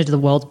about percentage of the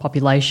world's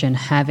population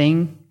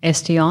having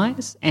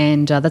STIs,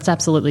 and that's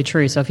absolutely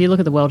true. So if you look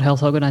at the World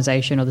Health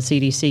Organization or the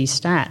CDC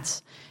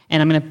stats,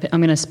 and I'm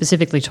going to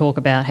specifically talk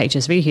about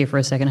HSV here for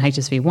a second,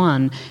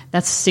 HSV-1,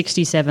 that's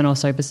 67 or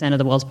so % of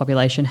the world's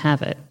population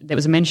have it. There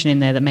was a mention in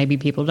there that maybe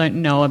people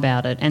don't know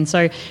about it. And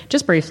so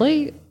just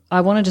briefly,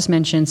 I want to just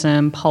mention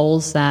some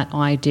polls that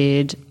I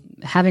did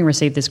having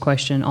received this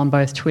question on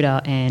both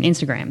Twitter and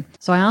Instagram.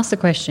 So I asked the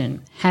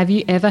question, have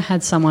you ever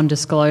had someone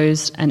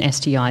disclose an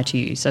STI to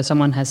you? So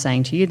someone has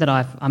saying to you that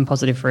I'm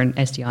positive for an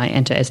STI,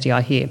 enter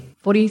STI here.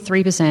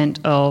 43%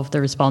 of the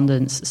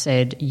respondents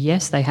said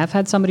yes, they have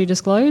had somebody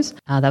disclose.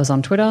 That was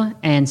on Twitter.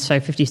 And so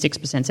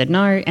 56% said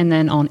no. And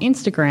then on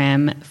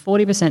Instagram,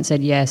 40%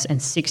 said yes and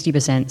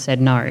 60%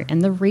 said no.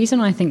 And the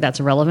reason I think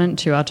that's relevant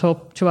to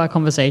our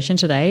conversation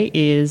today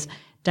is,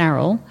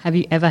 Daryl, have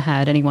you ever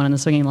had anyone in the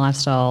swinging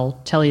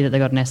lifestyle tell you that they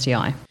got an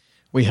STI?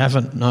 We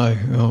haven't, no.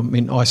 I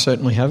mean, I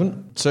certainly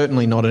haven't.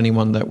 Certainly not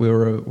anyone that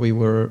we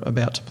were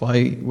about to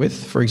play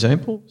with, for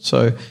example.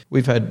 So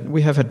we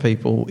have had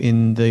people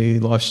in the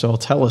lifestyle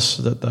tell us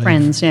that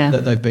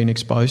they've been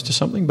exposed to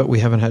something, but we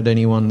haven't had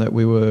anyone that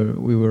we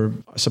were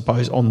I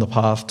suppose on the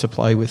path to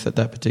play with at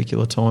that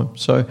particular time.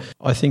 So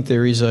I think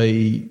there is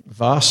a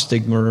vast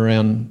stigma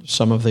around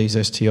some of these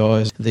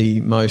STIs. The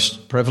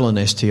most prevalent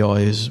STI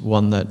is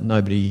one that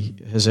nobody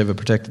has ever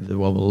protected.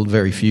 Well,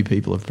 very few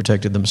people have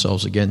protected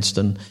themselves against,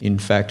 and in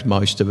fact,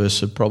 most of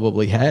us have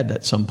probably had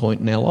at some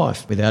point in our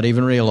life without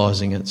even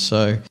realising it.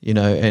 So,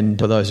 and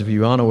for those of you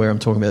who aren't aware, I'm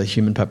talking about the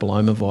human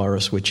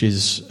papillomavirus, which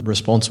is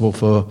responsible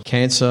for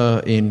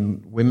cancer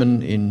in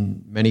women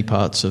in many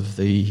parts of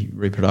the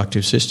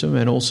reproductive system,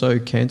 and also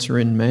cancer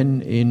in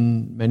men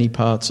in many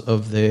parts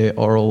of their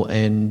oral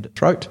and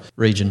throat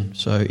region,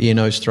 so ear,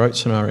 nose, throat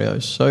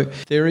scenarios. So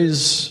there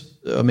is...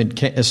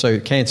 so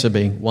cancer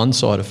being one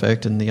side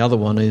effect, and the other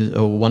one is,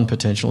 or one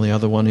potential, the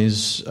other one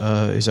is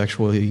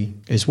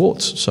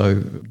warts.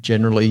 So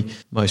generally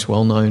most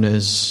well known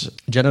as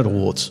genital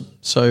warts.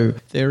 So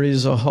there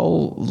is a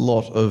whole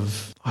lot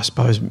of, I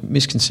suppose,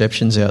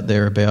 misconceptions out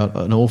there about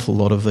an awful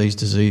lot of these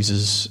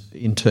diseases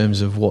in terms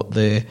of what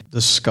the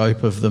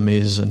scope of them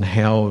is and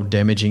how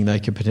damaging they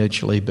could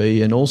potentially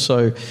be. And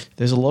also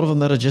there's a lot of them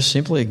that are just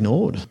simply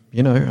ignored.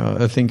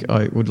 I think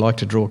I would like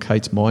to draw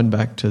Kate's mind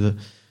back to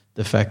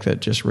the fact that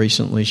just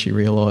recently she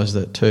realised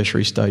that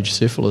tertiary stage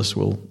syphilis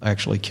will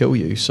actually kill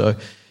you. So,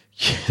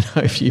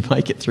 if you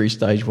make it through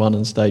stage 1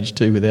 and stage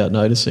 2 without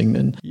noticing,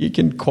 then you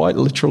can quite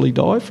literally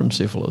die from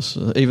syphilis,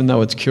 even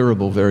though it's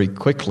curable very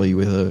quickly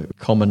with a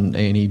common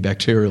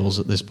antibacterials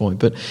at this point.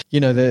 But,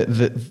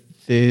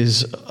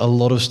 there's a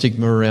lot of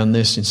stigma around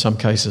this. In some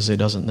cases, there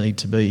doesn't need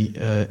to be.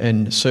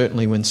 And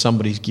certainly when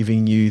somebody's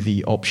giving you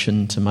the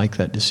option to make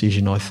that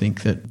decision, I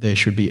think that there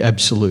should be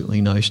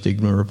absolutely no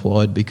stigma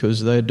applied,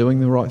 because they're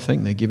doing the right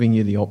thing. They're giving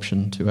you the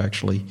option to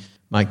actually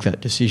make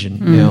that decision.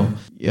 Now,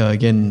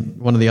 again,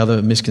 one of the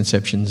other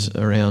misconceptions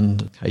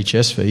around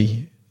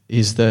HSV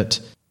is that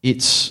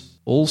it's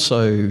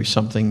also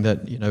something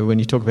that, when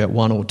you talk about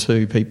 1 or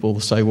 2,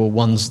 people say, well,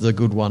 1's the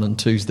good one and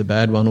 2's the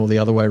bad one, or the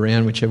other way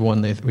around, whichever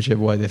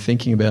way they're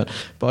thinking about.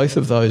 Both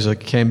of those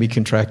can be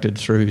contracted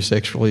through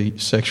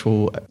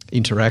sexual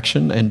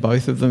interaction, and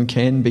both of them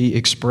can be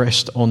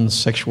expressed on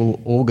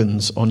sexual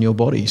organs on your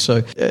body.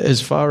 So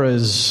as far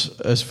as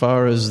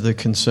the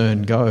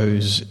concern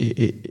goes,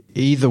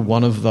 either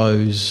one of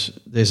those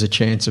there's a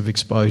chance of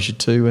exposure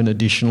to, and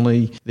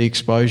additionally the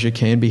exposure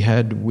can be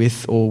had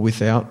with or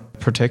without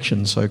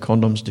protection. So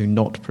condoms do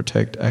not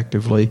protect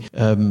actively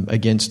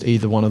against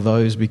either one of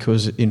those,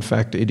 because in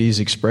fact it is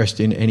expressed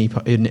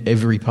in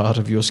every part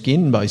of your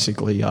skin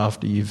basically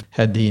after you've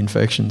had the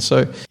infection.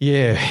 So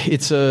yeah,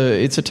 it's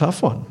a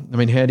tough one. I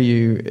mean, how do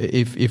you,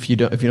 if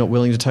you're not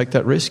willing to take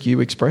that risk,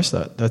 you express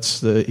that. That's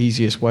the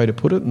easiest way to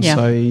put it, and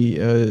say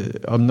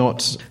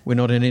we're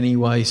not in any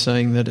way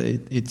saying that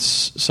it's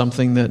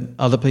something that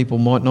other people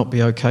might not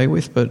be okay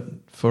with, but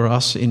for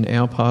us in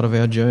our part of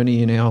our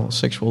journey, in our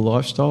sexual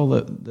lifestyle,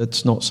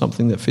 that's not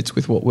something that fits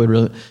with what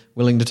we're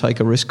willing to take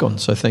a risk on.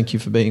 So thank you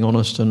for being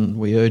honest, and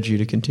we urge you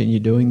to continue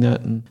doing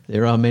that. And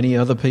there are many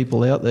other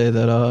people out there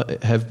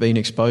that have been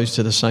exposed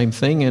to the same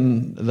thing,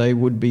 and they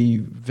would be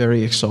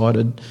very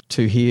excited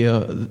to hear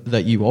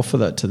that you offer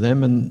that to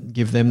them and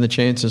give them the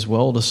chance as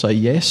well to say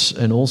yes,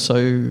 and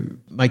also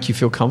make you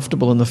feel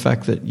comfortable in the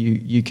fact that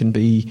you can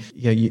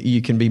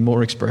be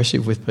more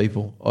expressive with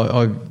people.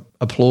 I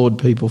applaud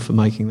people for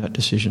making that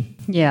decision.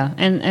 Yeah,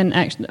 and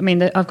actually, I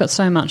mean, I've got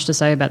so much to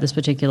say about this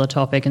particular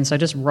topic, and so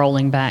just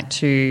rolling back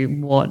to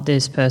what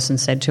this person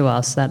said to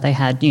us, that they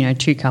had,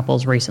 2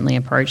 couples recently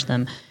approach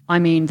them. I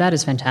mean, that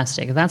is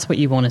fantastic. That's what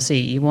you want to see.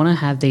 You want to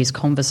have these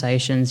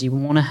conversations. You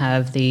want to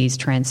have these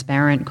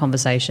transparent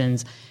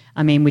conversations.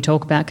 I mean, we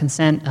talk about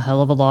consent a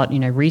hell of a lot.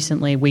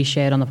 Recently we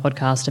shared on the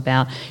podcast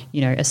about,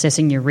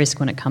 assessing your risk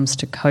when it comes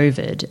to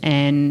COVID.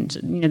 And,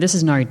 this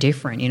is no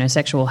different,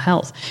 sexual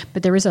health.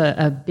 But there is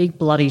a big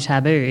bloody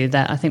taboo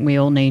that I think we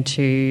all need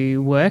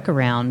to work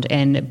around.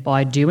 And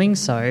by doing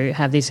so,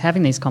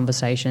 having these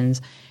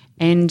conversations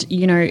and,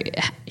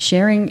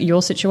 sharing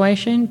your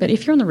situation. But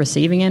if you're on the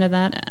receiving end of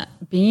that,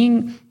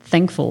 being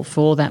thankful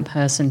for that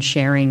person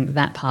sharing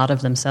that part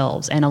of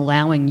themselves and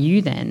allowing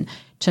you then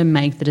to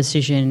make the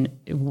decision,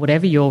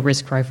 whatever your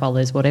risk profile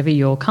is, whatever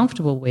you're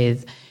comfortable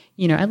with,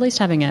 at least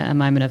having a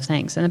moment of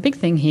thanks. And a big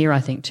thing here, I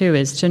think, too,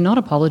 is to not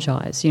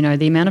apologise.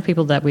 The amount of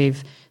people that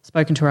we've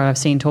spoken to or I've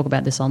seen talk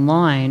about this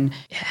online,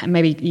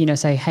 maybe,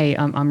 say, hey,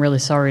 I'm really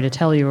sorry to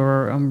tell you,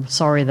 or I'm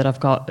sorry that I've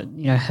got,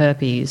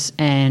 herpes.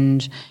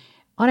 And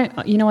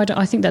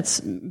I think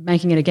that's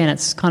making it, again,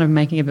 it's kind of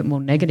making it a bit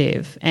more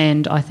negative.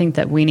 And I think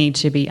that we need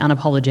to be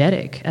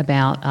unapologetic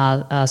about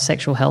our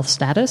sexual health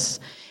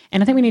status.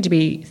 And I think we need to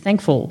be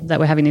thankful that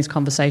we're having these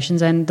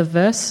conversations. And the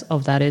verse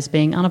of that is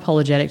being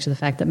unapologetic to the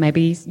fact that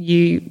maybe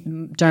you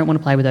don't want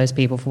to play with those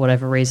people for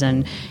whatever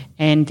reason.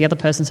 And the other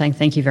person saying,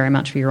 thank you very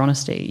much for your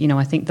honesty.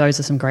 I think those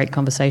are some great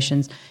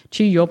conversations.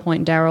 To your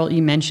point, Daryl,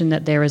 you mentioned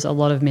that there is a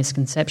lot of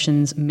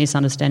misconceptions,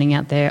 misunderstanding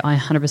out there. I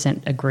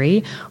 100%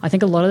 agree. I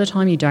think a lot of the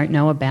time you don't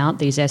know about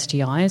these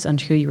STIs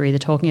until you're either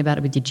talking about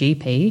it with your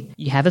GP,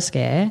 you have a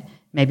scare,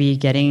 maybe you're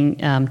getting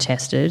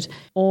tested,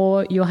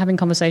 or you're having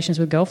conversations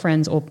with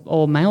girlfriends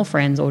or male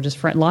friends or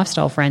just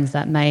lifestyle friends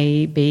that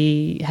may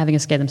be having a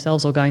scare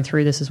themselves or going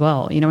through this as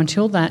well.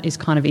 Until that is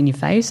kind of in your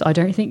face, I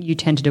don't think you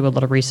tend to do a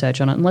lot of research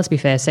on it. And let's be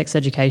fair, sex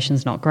education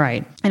is not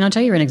great. And I'll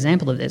tell you an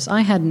example of this.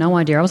 I had no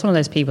idea. I was one of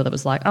those people that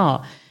was like,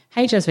 oh,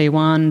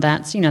 HSV1,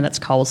 that's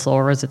cold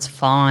sores, it's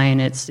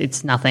fine,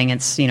 it's nothing,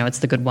 it's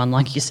the good one,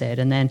 like you said.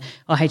 And then,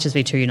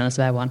 HSV2, that's a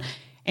bad one.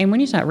 And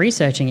when you start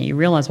researching it, you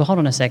realise, well, hold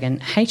on a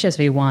second,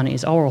 HSV1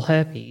 is oral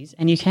herpes,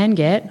 and you can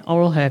get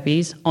oral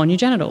herpes on your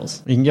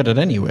genitals. You can get it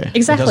anywhere.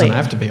 Exactly. It doesn't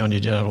have to be on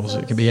your genitals.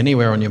 It can be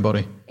anywhere on your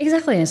body.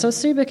 Exactly. And so it's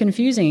super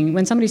confusing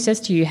when somebody says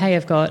to you, hey,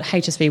 I've got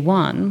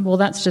HSV1.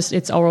 Well,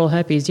 it's oral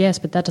herpes, yes,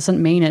 but that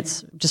doesn't mean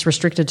it's just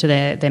restricted to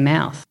their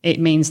mouth. It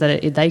means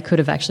that they could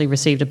have actually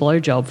received a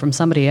blowjob from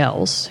somebody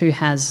else who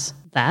has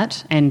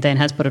that and then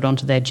has put it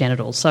onto their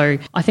genitals. So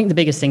I think the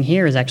biggest thing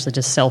here is actually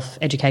just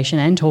self-education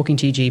and talking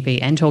to your GP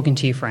and talking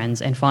to your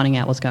friends and finding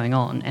out what's going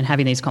on and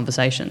having these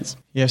conversations.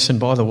 Yes,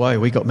 and by the way,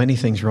 we got many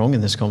things wrong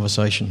in this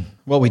conversation.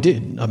 Well, we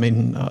did. I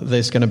mean,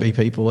 there's going to be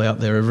people out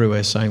there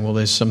everywhere saying, well,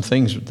 there's some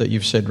things that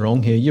you've said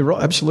wrong here. You're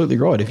right, absolutely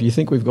right. If you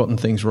think we've gotten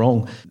things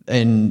wrong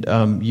and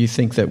you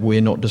think that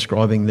we're not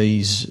describing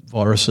these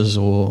viruses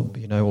or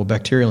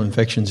bacterial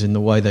infections in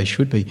the way they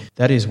should be,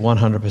 that is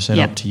 100%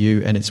 up to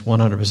you, and it's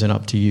 100%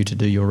 up to you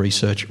to do your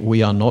research.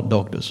 We are not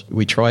doctors.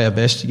 We try our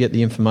best to get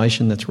the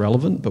information that's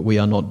relevant, but we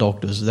are not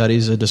doctors. That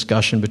is a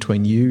discussion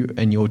between you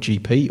and your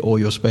GP or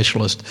your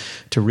specialist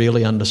to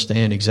really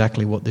understand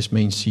exactly what this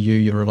means to you,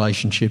 your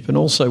relationship, and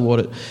also what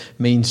it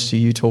means to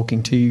you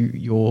talking to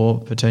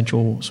your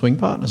potential swing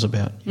partners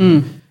about.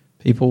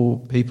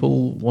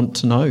 People want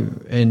to know,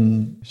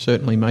 and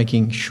certainly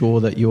making sure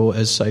that you're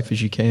as safe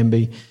as you can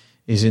be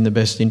is in the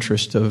best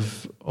interest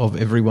of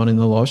everyone in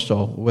the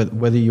lifestyle,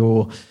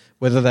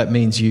 whether that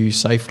means you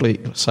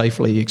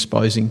safely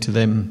exposing to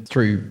them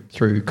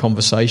through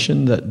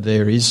conversation that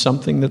there is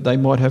something that they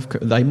might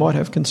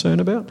have concern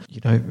about.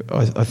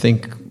 I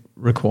think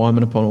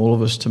requirement upon all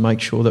of us to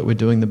make sure that we're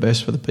doing the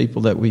best for the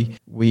people that we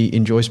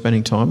enjoy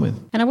spending time with.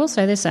 And I will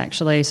say this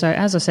actually, so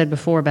as I said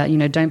before about,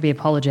 don't be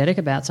apologetic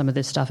about some of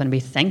this stuff and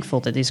be thankful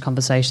that these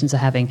conversations are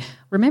having,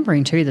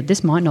 remembering too that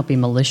this might not be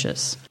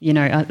malicious.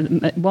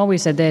 While we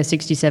said there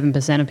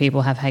 67% of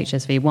people have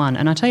HSV1,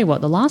 and I tell you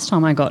what, the last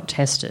time I got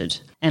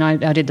tested, and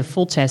I did the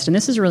full test, and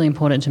this is really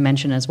important to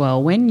mention as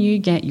well, when you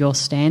get your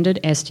standard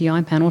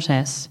STI panel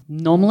tests,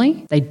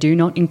 normally they do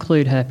not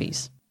include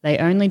herpes. They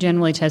only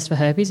generally test for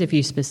herpes if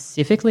you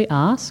specifically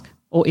ask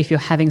or if you're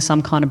having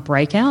some kind of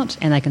breakout,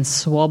 and they can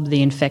swab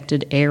the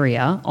infected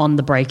area on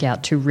the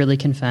breakout to really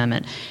confirm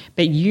it.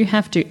 But you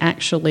have to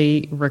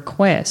actually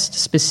request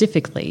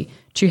specifically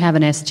to have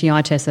an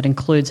STI test that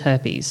includes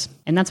herpes.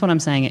 And that's what I'm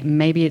saying.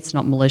 Maybe it's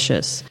not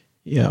malicious.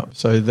 Yeah,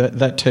 so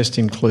that test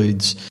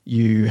includes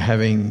you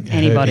having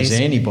Antibodies.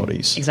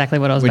 Antibodies. Exactly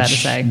what I was about to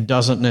say. Which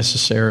doesn't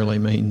necessarily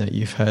mean that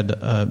you've had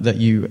that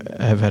you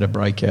have had a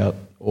breakout,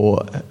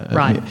 or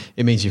right.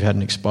 It means you've had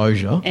an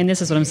exposure. And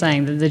this is what I'm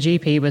saying. The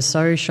GP was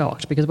so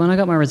shocked because when I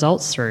got my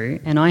results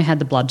through and I had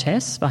the blood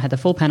tests, I had the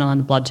full panel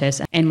and the blood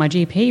tests, and my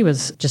GP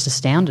was just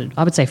astounded.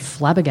 I would say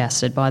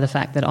flabbergasted by the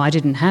fact that I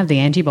didn't have the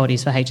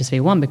antibodies for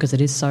HSV-1 because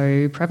it is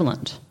so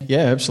prevalent.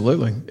 Yeah,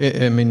 absolutely.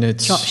 I mean,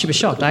 it's... She was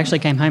shocked. I actually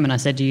came home and I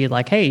said to you,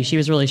 like, hey, she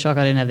was really shocked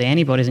I didn't have the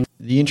antibodies.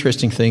 The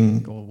interesting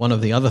thing, or one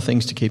of the other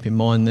things to keep in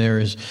mind there,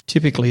 is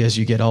typically as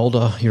you get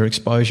older, your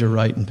exposure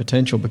rate and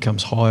potential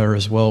becomes higher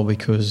as well,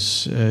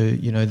 because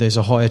there's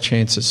a higher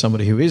chance that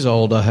somebody who is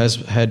older has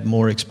had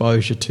more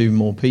exposure to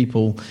more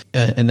people,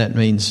 and that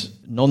means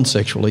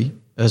non-sexually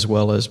as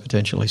well as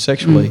potentially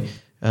sexually,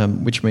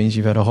 which means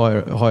you've had a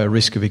higher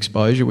risk of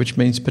exposure, which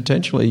means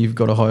potentially you've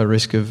got a higher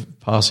risk of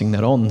passing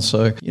that on.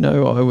 So,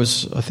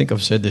 I think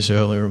I've said this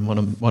earlier in one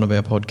of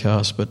our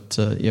podcasts, but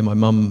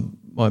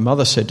my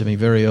mother said to me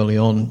very early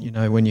on,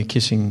 when you're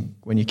kissing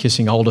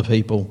older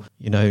people,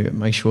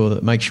 make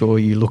sure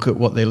you look at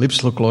what their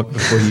lips look like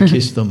before you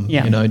kiss them,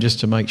 just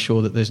to make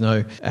sure that there's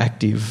no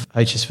active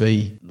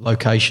HSV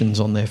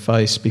locations on their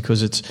face,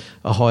 because it's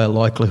a higher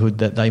likelihood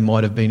that they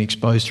might have been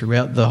exposed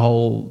throughout the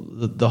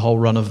whole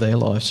run of their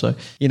life. So,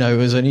 it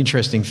was an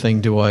interesting thing.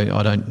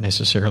 I don't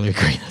necessarily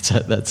agree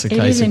that's the case.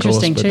 It is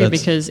interesting of course, too,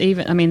 because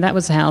that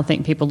was how I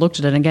think people looked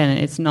at it. And again,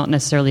 it's not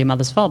necessarily a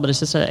mother's fault, but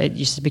it's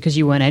just because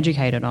you weren't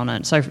educated on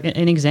it. So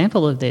an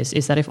example of this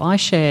is that if I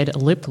shared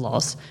lip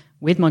gloss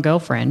with my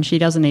girlfriend, she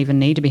doesn't even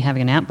need to be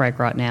having an outbreak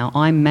right now.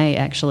 I may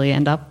actually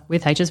end up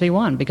with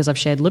HSV-1 because I've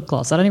shared lip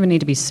gloss. I don't even need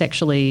to be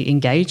sexually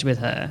engaged with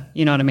her.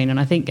 You know what I mean? And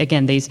I think,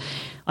 again,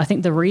 I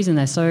think the reason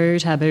they're so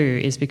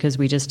taboo is because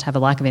we just have a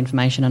lack of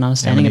information and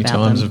understanding about them.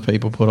 How many times have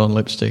people put on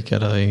lipstick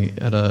at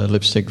a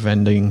lipstick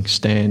vending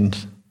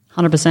stand?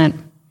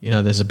 100%.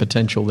 There's a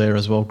potential there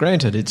as well.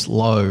 Granted, it's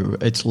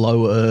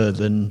lower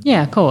than...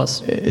 Yeah, of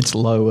course. It's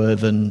lower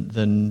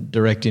than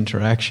direct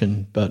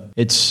interaction, but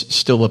it's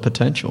still a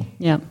potential.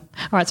 Yeah.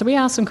 All right, so we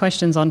asked some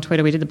questions on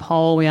Twitter. We did the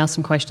poll, we asked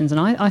some questions,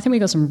 and I think we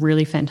got some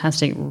really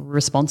fantastic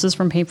responses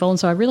from people, and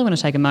so I really want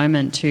to take a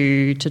moment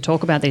to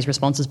talk about these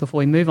responses before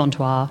we move on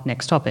to our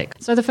next topic.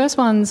 So the first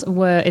ones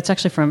it's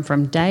actually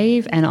from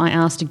Dave, and I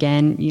asked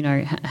again,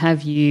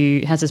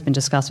 has this been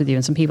discussed with you?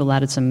 And some people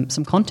added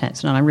some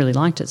context, and I really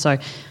liked it. So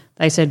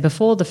they said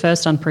before the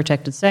first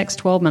unprotected sex,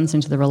 12 months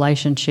into the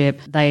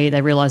relationship, they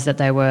realised that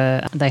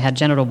they had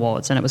genital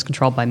warts and it was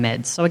controlled by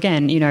meds. So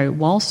again,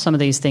 whilst some of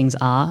these things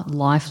are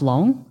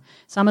lifelong,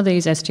 some of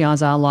these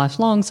STIs are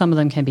lifelong, some of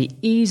them can be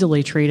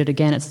easily treated.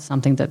 Again, it's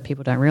something that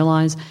people don't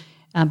realise,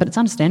 but it's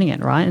understanding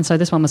it, right? And so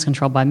this one was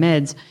controlled by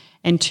meds.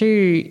 And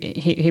two,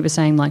 he was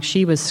saying like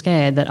she was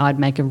scared that I'd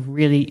make a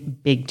really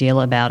big deal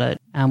about it.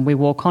 We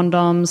wear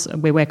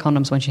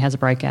condoms when she has a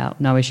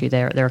breakout, no issue.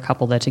 They're a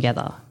couple, they're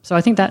together. So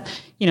I think that,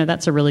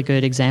 that's a really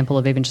good example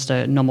of even just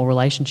a normal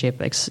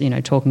relationship,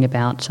 talking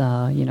about,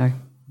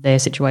 their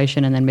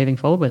situation and then moving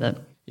forward with it.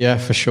 Yeah,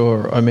 for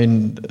sure. I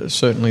mean,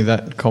 certainly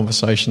that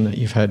conversation that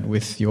you've had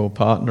with your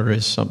partner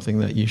is something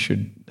that you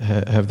should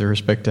have the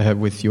respect to have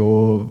with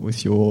your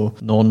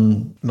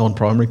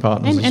non-primary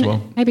partners as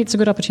well. Maybe it's a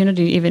good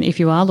opportunity, even if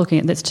you are looking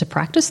at this, to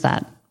practice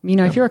that.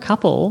 If you're a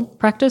couple,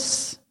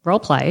 practice role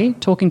play,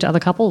 talking to other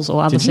couples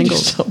or other singles. Did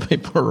you just tell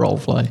people role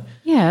play?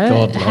 Yeah,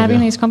 God,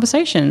 having these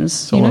conversations.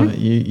 So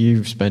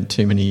you've spent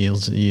too many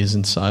years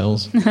in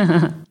sales.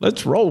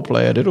 Let's role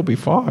play it. It'll be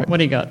fine. What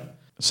do you got?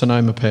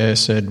 Sonoma Pear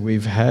said, we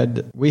have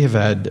had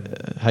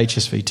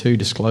HSV-2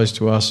 disclosed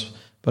to us,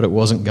 but it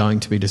wasn't going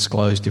to be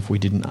disclosed if we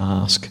didn't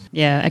ask.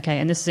 Yeah, okay,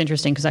 and this is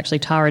interesting because actually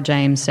Tara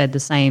James said the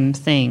same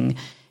thing.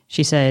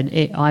 She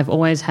said, I've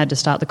always had to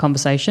start the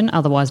conversation,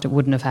 otherwise it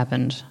wouldn't have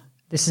happened.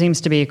 This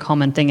seems to be a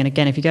common thing, and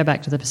again, if you go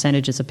back to the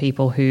percentages of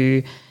people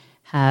who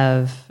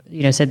have,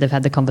 said they've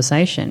had the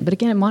conversation. But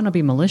again, it might not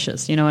be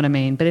malicious, you know what I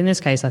mean? But in this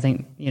case, I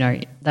think,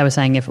 they were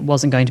saying if it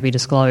wasn't going to be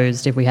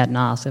disclosed, if we hadn't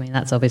asked, I mean,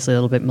 that's obviously a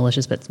little bit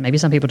malicious, but maybe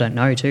some people don't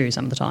know too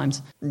some of the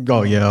times.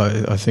 Oh,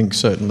 yeah, I think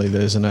certainly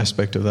there's an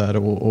aspect of that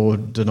or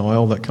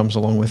denial that comes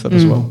along with it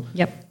as well.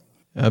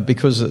 Yep.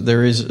 Because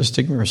there is a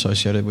stigma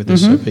associated with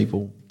this, so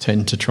people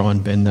tend to try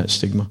and bend that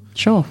stigma.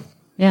 Sure.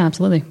 Yeah,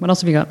 absolutely. What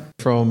else have you got?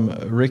 From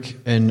Rick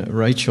and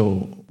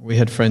Rachel, we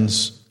had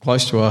friends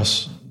close to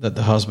us that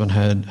the husband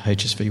had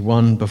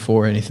HSV-1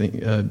 before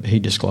anything. He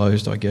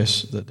disclosed, I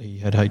guess, that he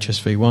had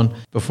HSV-1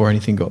 before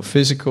anything got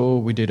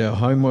physical. We did our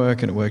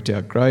homework and it worked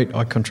out great.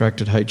 I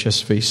contracted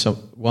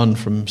HSV-1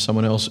 from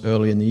someone else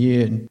early in the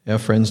year, and our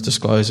friend's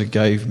disclosure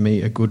gave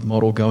me a good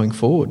model going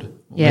forward.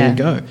 Well, there you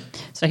go.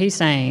 So he's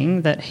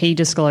saying that he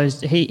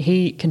disclosed,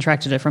 he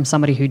contracted it from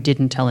somebody who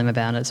didn't tell him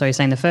about it. So he's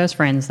saying the first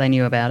friends, they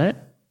knew about it.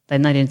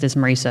 Then they did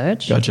some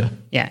research. Gotcha.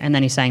 Yeah, and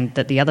then he's saying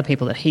that the other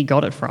people that he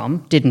got it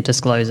from didn't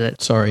disclose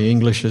it. Sorry,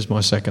 English is my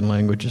second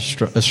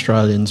language.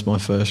 Australian's my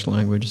first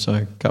language,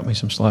 so cut me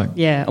some slack.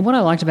 Yeah, what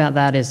I liked about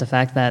that is the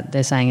fact that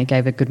they're saying it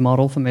gave a good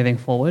model for moving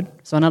forward.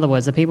 So in other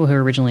words, the people who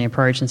originally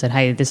approached and said,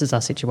 hey, this is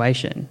our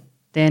situation,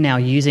 they're now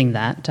using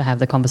that to have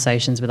the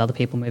conversations with other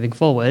people moving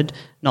forward,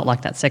 not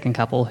like that second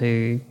couple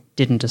who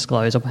didn't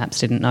disclose or perhaps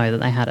didn't know that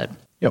they had it.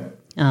 Yep.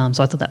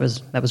 So I thought that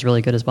was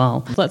really good as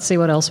well. Let's see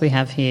what else we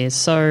have here.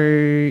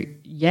 So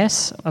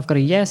yes, I've got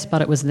a yes,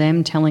 but it was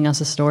them telling us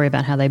a story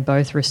about how they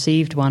both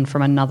received one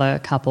from another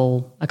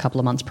couple a couple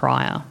of months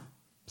prior.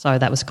 So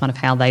that was kind of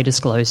how they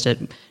disclosed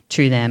it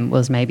to them,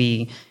 was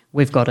maybe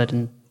we've got it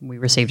and we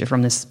received it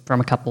from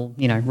a couple,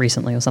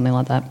 recently or something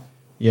like that.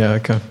 Yeah,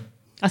 okay.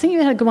 I think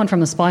you had a good one from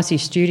the Spicy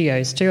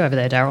Studios too over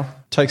there, Daryl.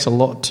 Takes a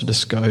lot to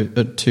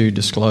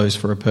disclose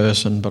for a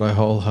person, but I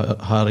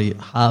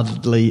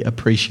wholeheartedly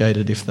appreciate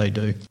it if they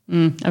do.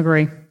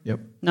 Agree. Yep.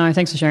 No,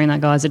 thanks for sharing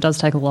that, guys. It does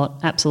take a lot,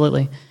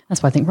 absolutely.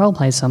 That's why I think role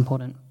play is so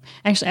important.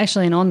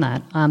 Actually, and on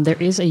that,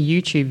 there is a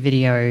YouTube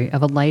video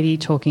of a lady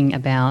talking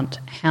about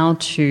how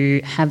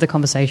to have the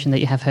conversation that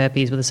you have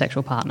herpes with a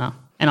sexual partner.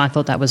 And I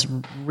thought that was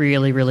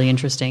really, really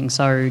interesting.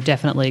 So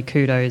definitely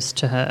kudos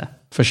to her.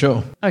 For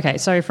sure. Okay,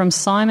 so from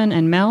Simon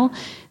and Mel,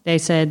 they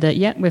said that,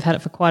 we've had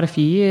it for quite a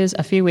few years.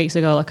 A few weeks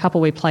ago, a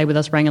couple we played with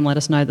us rang and let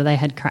us know that they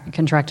had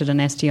contracted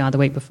an STI the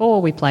week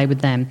before. We played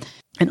with them.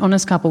 An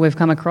honest couple we've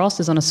come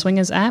across is on a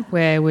swingers app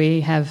where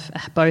we have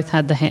both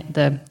had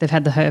they've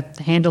had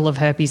the handle of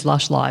herpes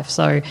lush life.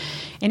 So,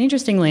 and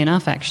interestingly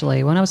enough,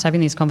 actually, when I was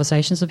having these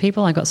conversations with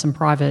people, I got some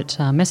private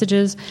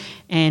messages,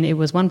 and it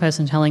was one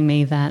person telling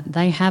me that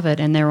they have it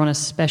and they're on a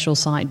special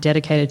site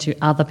dedicated to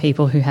other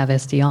people who have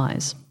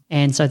STIs.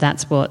 And so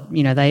that's what,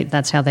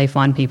 that's how they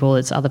find people.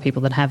 It's other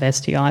people that have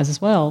STIs as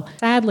well.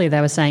 Sadly,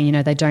 they were saying,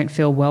 they don't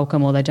feel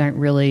welcome, or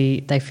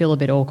they feel a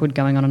bit awkward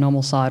going on a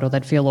normal site, or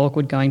they'd feel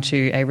awkward going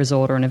to a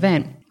resort or an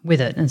event with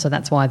it. And so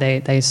that's why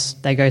they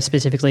go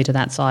specifically to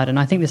that site. And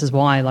I think this is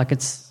why,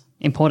 it's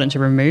important to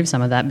remove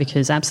some of that,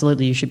 because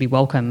absolutely you should be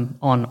welcome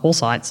on all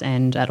sites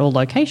and at all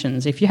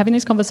locations. If you're having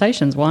these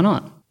conversations, why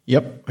not?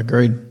 Yep,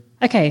 agreed.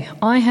 Okay,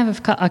 I have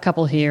a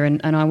couple here,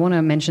 and I want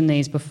to mention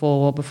these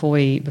before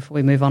we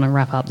move on and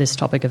wrap up this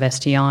topic of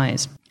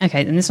STIs.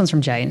 Okay, and this one's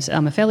from James.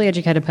 I'm a fairly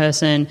educated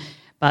person,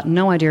 but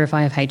no idea if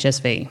I have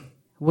HSV.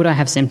 Would I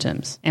have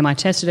symptoms? Am I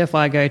tested if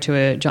I go to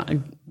a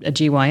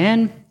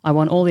GYN? I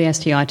want all the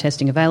STI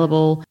testing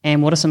available.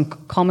 And what are some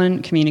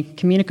common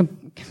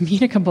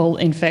communicable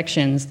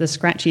infections? The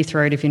scratchy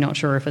throat if you're not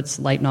sure if it's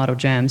late night or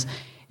germs.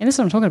 And this is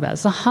what I'm talking about.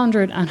 It's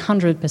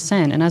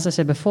 100%. And as I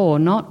said before,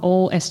 not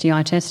all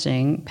STI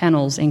testing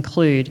panels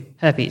include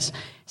herpes.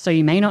 So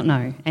you may not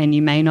know, and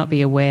you may not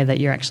be aware that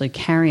you're actually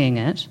carrying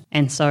it.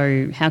 And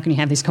so how can you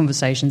have these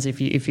conversations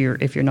if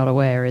you're not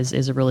aware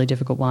is a really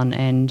difficult one.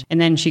 And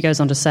then she goes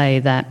on to say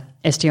that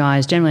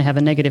STIs generally have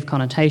a negative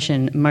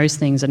connotation. Most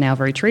things are now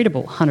very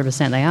treatable.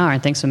 100% they are.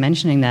 And thanks for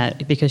mentioning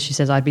that, because she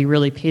says, I'd be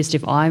really pissed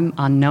if I'm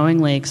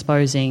unknowingly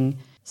exposing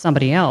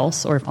somebody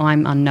else, or if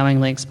I'm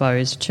unknowingly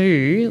exposed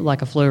to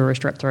like a flu or a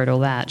strep throat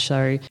or that.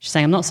 So she's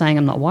saying,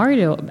 I'm not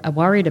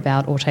worried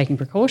about or taking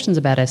precautions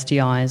about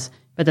STIs,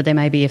 but that there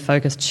may be a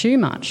focus too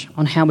much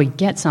on how we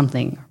get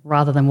something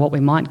rather than what we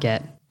might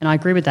get. And I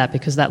agree with that,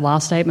 because that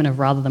last statement of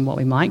rather than what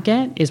we might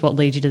get is what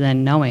leads you to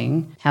then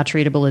knowing how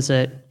treatable is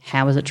it,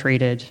 how is it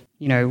treated,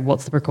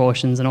 what's the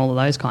precautions and all of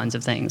those kinds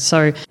of things.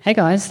 So, hey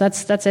guys,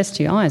 that's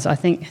STIs. I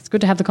think it's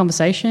good to have the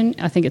conversation.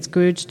 I think it's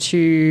good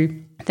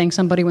to thank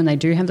somebody when they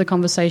do have the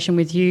conversation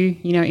with you,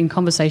 in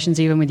conversations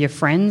even with your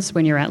friends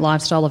when you're at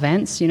lifestyle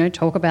events,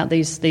 talk about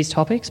these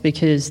topics,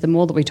 because the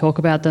more that we talk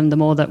about them, the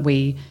more that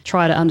we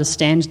try to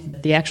understand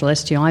the actual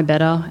STI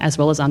better, as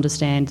well as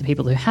understand the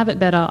people who have it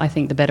better. I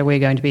think the better we're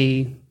going to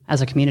be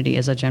as a community,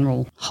 as a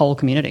general whole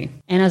community.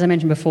 And as I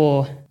mentioned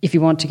before, if you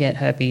want to get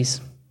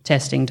herpes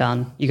testing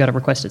done, you got to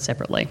request it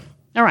separately.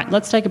 All right,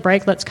 let's take a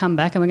break. Let's come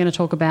back and we're going to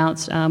talk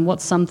about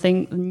what's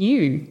something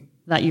new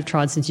that you've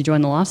tried since you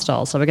joined the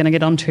lifestyle. So we're going to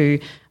get on to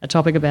a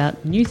topic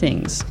about new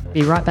things.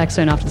 Be right back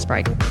soon after this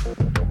break.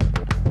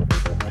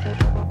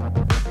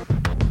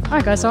 All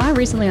right, guys, so I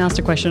recently asked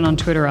a question on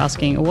Twitter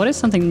asking, what is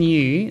something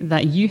new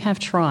that you have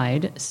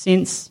tried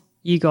since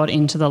you got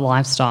into the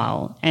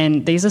lifestyle?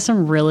 And these are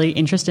some really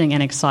interesting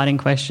and exciting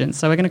questions.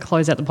 So we're going to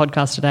close out the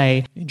podcast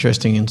today.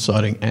 Interesting,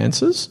 exciting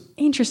answers.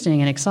 Interesting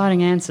and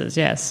exciting answers,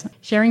 yes.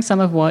 Sharing some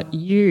of what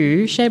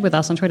you shared with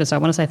us on Twitter. So I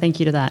want to say thank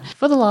you to that.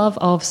 For the love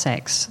of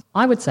sex,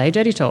 I would say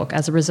dirty talk.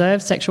 As a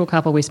reserved sexual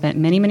couple, we spent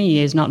many, many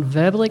years not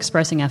verbally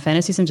expressing our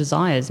fantasies and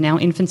desires. Now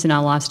infants in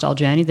our lifestyle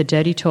journey, the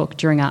dirty talk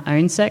during our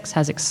own sex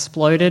has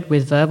exploded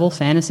with verbal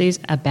fantasies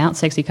about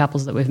sexy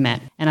couples that we've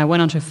met. And I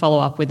went on to follow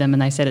up with them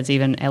and they said it's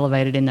even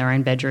elevated in their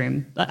own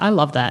bedroom. I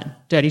love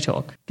that. Dirty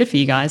talk. Good for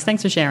you guys.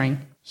 Thanks for sharing.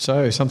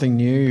 So something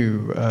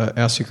new,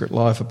 our secret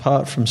life.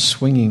 Apart from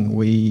swinging,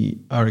 we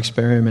are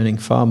experimenting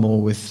far more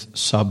with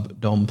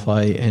sub-dom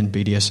play and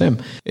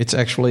BDSM. It's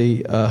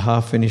actually a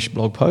half-finished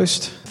blog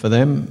post for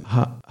them.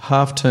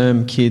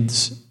 Half-term,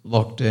 kids,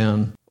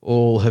 lockdown,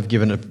 all have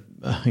given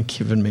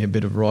me a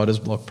bit of writer's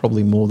block,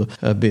 probably more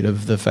a bit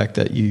of the fact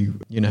that you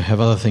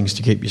have other things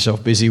to keep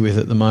yourself busy with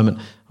at the moment.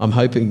 I'm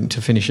hoping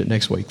to finish it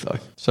next week though.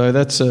 So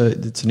it's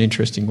an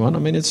interesting one. I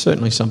mean, it's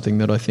certainly something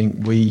that I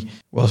think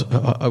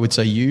I would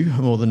say you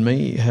more than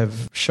me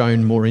have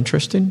shown more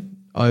interest in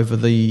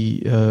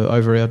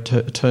over our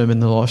term in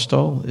the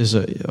lifestyle.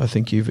 I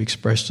think you've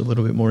expressed a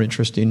little bit more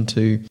interest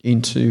into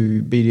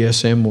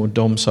BDSM or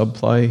Dom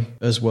subplay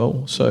as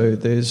well. So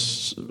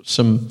there's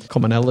some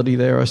commonality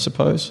there, I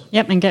suppose.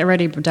 Yep, and get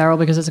ready, Daryl,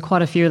 because there's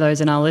quite a few of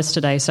those in our list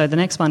today. So the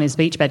next one is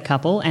Beach Bed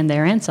Couple, and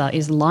their answer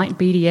is light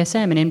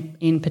BDSM, and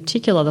in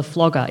particular the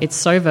flogger. It's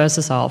so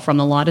versatile, from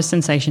the lightest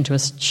sensation to a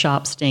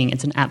sharp sting.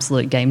 It's an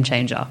absolute game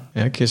changer.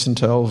 Yeah, Kiss and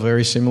Tell,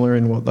 very similar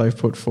in what they've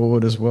put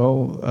forward as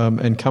well,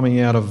 and coming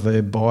out of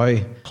their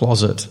buy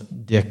closet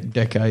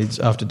decades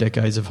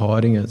of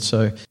hiding it.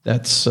 So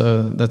that's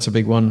a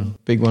big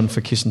one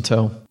for Kiss and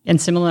Tell. And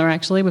similar,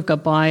 actually, we've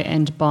got Buy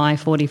and Buy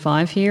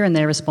 45 here, and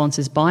their response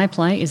is buy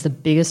play is the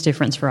biggest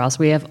difference for us.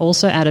 We have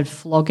also added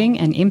flogging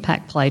and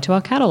impact play to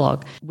our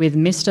catalogue, with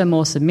Mr.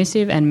 more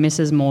submissive and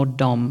Mrs. more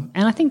dom.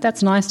 And I think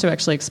that's nice to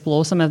actually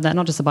explore some of that,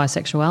 not just the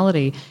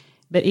bisexuality,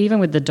 but even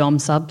with the dom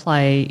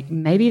subplay,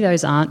 maybe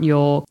those aren't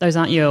your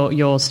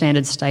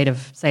standard state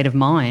of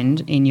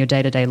mind in your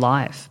day-to-day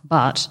life,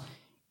 but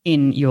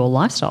in your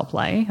lifestyle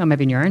play, or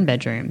maybe in your own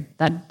bedroom,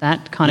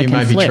 that kind of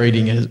can flip. You may be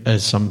treating it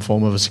as some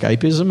form of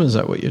escapism. Is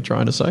that what you're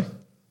trying to say?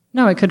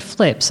 No, it could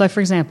flip. So,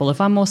 for example,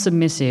 if I'm more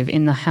submissive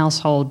in the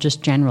household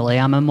just generally,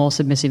 I'm a more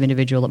submissive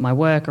individual at my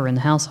work or in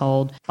the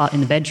household, but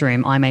in the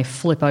bedroom I may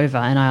flip over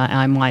and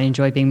I might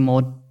enjoy being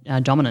more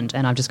dominant,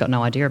 and I've just got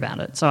no idea about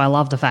it. So I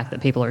love the fact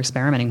that people are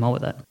experimenting more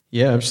with it.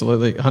 Yeah,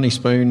 absolutely. Honey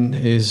Spoon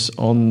is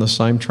on the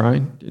same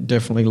train.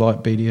 Definitely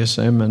like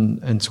BDSM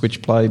and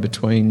switch play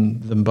between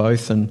them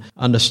both, and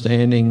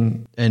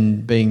understanding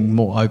and being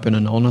more open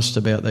and honest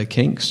about their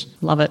kinks.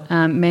 Love it.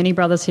 Manny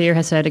Brothers here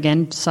has said,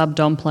 again,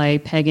 sub-dom play,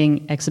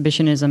 pegging,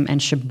 exhibitionism and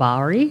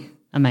shibari.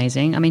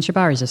 Amazing. I mean,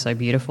 shibaris are so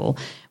beautiful.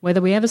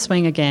 Whether we ever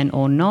swing again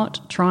or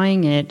not,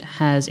 trying it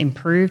has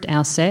improved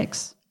our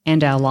sex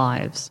and our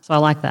lives. So I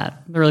like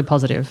that. Really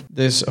positive.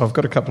 I've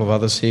got a couple of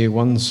others here.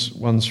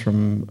 One's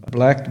from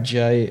Black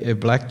J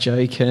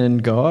Can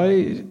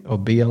Guy, or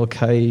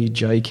BLK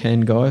J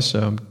Can Guy.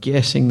 So I'm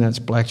guessing that's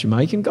Black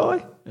Jamaican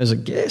Guy as a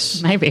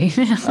guess. Maybe.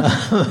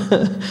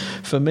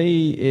 For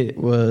me, it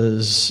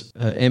was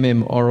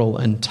MM oral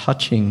and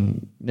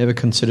touching. Never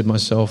considered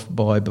myself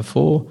bi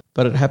before,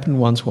 but it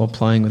happened once while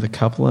playing with a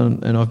couple,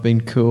 and I've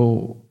been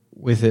cool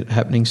with it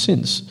happening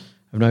since.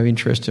 I have no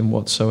interest in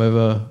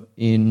whatsoever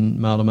in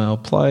male-to-male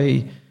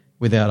play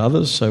without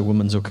others, so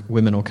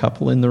women or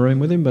couple in the room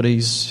with him, but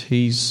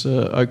he's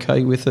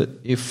okay with it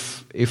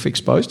if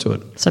exposed to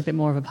it. It's a bit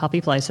more of a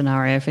puppy play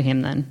scenario for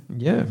him then.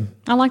 Yeah.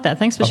 I like that.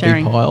 Thanks for puppy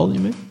sharing. Puppy pile, you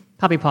mean?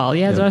 Puppy pile,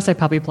 yeah. Did I say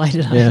puppy play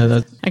today?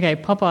 Yeah. Okay,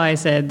 Popeye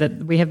said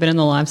that we have been in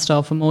the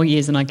lifestyle for more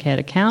years than I care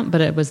to count,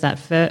 but it was that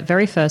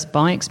very first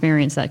bi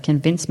experience that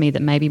convinced me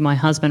that maybe my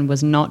husband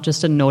was not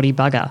just a naughty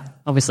bugger.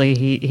 Obviously,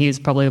 he was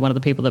probably one of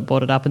the people that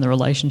brought it up in the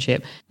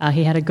relationship.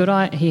 He had a good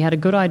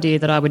idea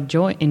that I would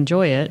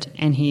enjoy it,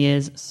 and he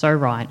is so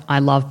right. I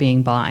love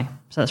being bi.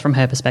 So that's from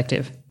her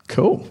perspective.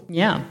 Cool.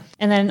 Yeah.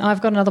 And then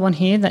I've got another one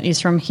here that is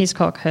from His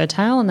Cock, Her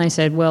Tail, and they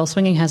said, well,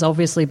 swinging has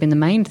obviously been the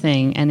main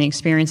thing and the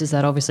experiences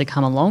that obviously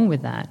come along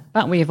with that.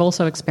 But we have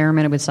also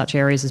experimented with such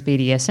areas as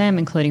BDSM,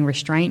 including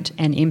restraint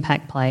and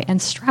impact play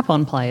and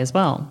strap-on play as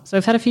well. So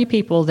we've had a few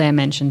people there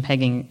mention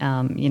pegging,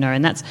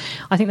 and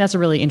I think that's a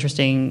really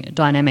interesting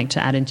dynamic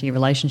to add into your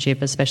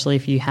relationship, especially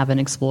if you haven't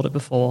explored it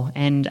before.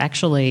 And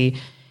actually,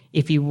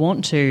 if you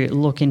want to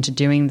look into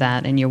doing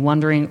that and you're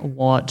wondering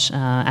what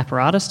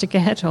apparatus to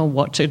get or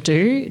what to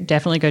do,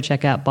 definitely go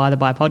check out By the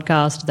By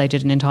podcast. They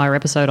did an entire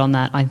episode on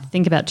that, I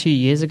think about 2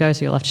 years ago,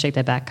 so you'll have to check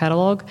their back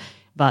catalogue.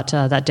 But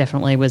that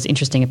definitely was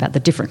interesting about the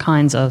different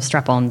kinds of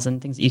strap-ons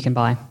and things that you can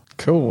buy.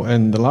 Cool.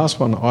 And the last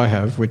one I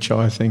have, which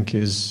I think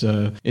is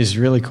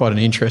really quite an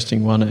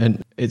interesting one,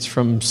 and it's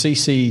from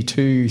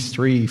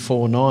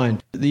CC2349.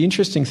 The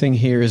interesting thing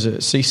here is that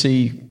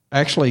CC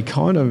actually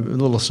kind of a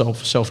little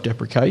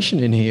self-deprecation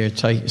in here,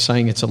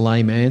 saying it's a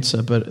lame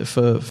answer, but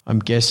I'm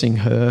guessing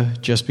her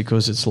just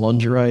because it's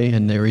lingerie,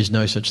 and there is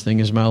no such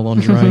thing as male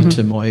lingerie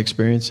to my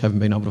experience. Haven't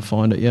been able to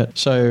find it yet.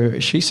 So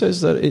she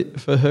says that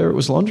for her it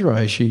was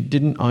lingerie. She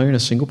didn't own a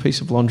single piece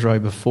of lingerie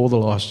before the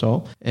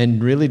lifestyle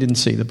and really didn't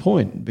see the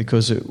point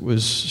because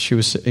she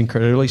was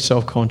incredibly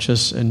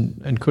self-conscious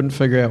and couldn't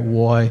figure out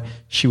why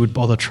she would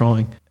bother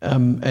trying.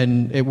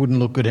 And it wouldn't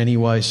look good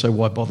anyway, so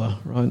why bother,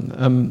 right?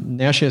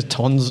 Now she has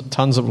tons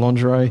of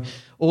lingerie,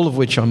 all of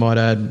which I might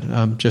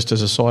add, just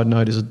as a side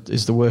note,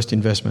 is the worst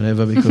investment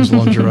ever because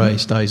lingerie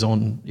stays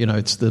on.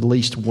 It's the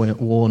least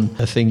worn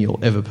thing you'll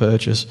ever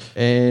purchase.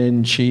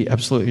 And she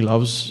absolutely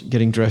loves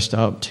getting dressed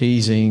up,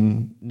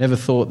 teasing. Never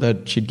thought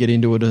that she'd get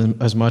into it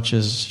as much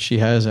as she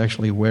has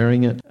actually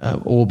wearing it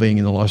or being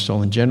in the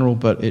lifestyle in general,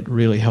 but it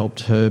really helped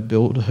her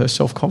build her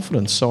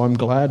self-confidence. So I'm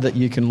glad that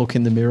you can look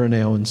in the mirror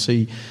now and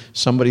see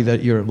somebody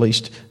that you're at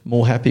least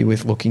more happy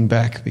with looking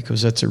back,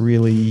 because it's a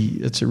really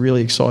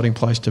exciting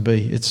place to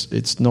be.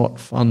 It's not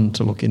fun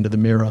to look into the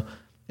mirror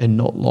and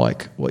not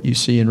like what you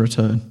see in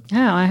return.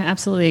 Yeah, I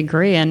absolutely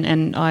agree.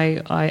 And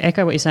I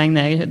echo what you're saying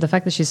there. The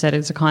fact that she said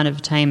it's a kind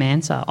of tame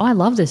answer. I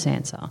love this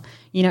answer.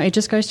 You know, it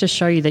just goes to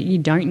show you that you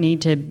don't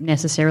need to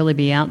necessarily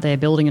be out there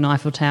building an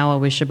Eiffel Tower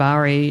with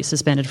shibari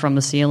suspended from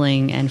the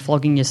ceiling and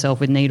flogging yourself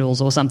with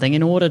needles or something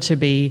in order to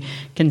be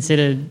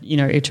considered, you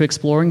know, to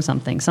exploring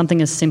something.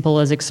 Something as simple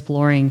as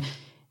exploring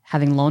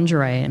having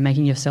lingerie and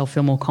making yourself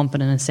feel more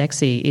confident and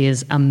sexy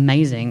is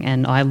amazing.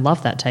 And I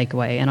love that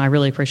takeaway. And I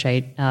really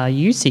appreciate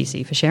you,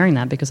 Cece, for sharing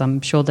that, because I'm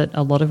sure that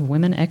a lot of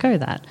women echo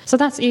that. So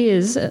that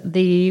is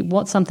the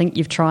what's something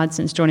you've tried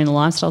since joining the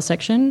lifestyle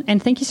section.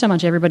 And thank you so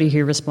much, everybody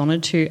who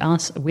responded to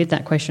us with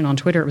that question on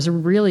Twitter. It was a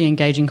really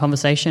engaging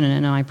conversation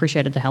and I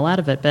appreciated the hell out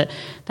of it. But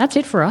that's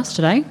it for us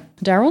today.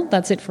 Daryl,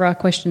 that's it for our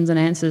questions and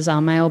answers, our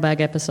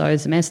mailbag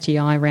episodes, some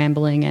STI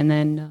rambling, and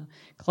then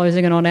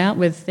closing it on out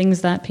with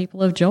things that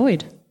people have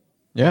enjoyed.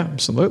 Yeah,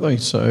 absolutely.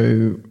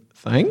 So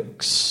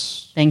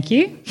thanks. Thank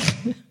you.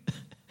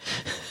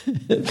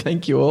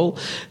 Thank you all.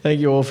 Thank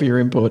you all for your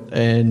input.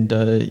 And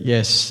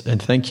yes, and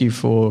thank you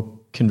for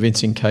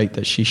convincing Kate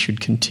that she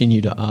should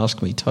continue to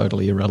ask me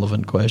totally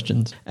irrelevant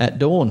questions at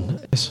dawn.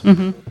 Yes.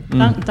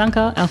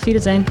 Danke, auf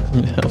Wiedersehen.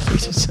 Auf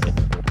Wiedersehen.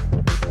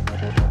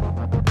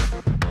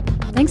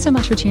 Thanks so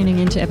much for tuning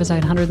in to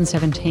episode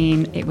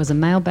 117. It was a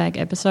mailbag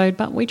episode,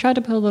 but we tried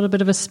to put a little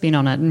bit of a spin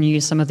on it and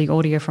use some of the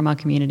audio from our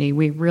community.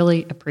 We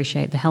really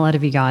appreciate the hell out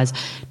of you guys.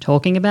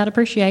 Talking about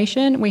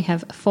appreciation, we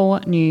have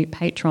 4 new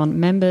Patreon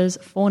members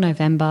for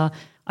November.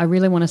 I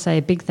really want to say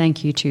a big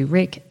thank you to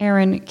Rick,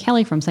 Erin,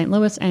 Kelly from St.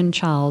 Louis, and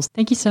Charles.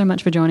 Thank you so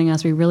much for joining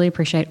us. We really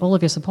appreciate all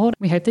of your support.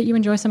 We hope that you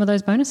enjoy some of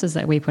those bonuses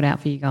that we put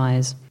out for you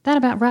guys. That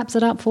about wraps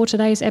it up for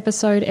today's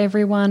episode,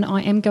 everyone.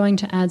 I am going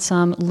to add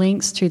some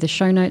links to the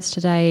show notes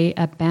today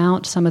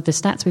about some of the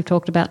stats we've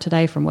talked about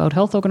today from World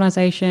Health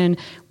Organization,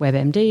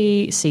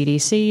 WebMD,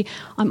 CDC.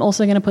 I'm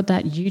also going to put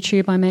that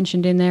YouTube I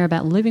mentioned in there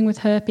about living with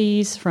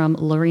herpes from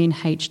Lorene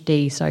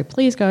HD. So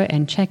please go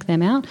and check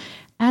them out,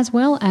 as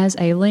well as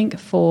a link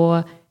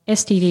for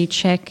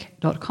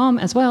stdcheck.com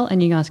as well,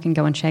 and you guys can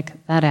go and check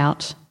that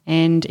out.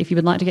 And if you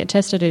would like to get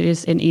tested, it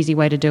is an easy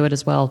way to do it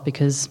as well,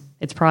 because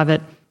it's private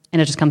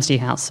and it just comes to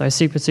your house. So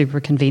super, super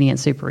convenient,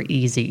 super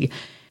easy.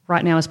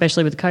 Right now,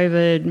 especially with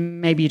COVID,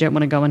 maybe you don't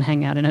want to go and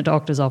hang out in a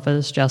doctor's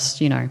office just,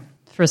 you know,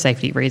 for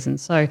safety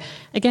reasons. So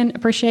again,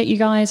 appreciate you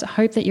guys.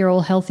 Hope that you're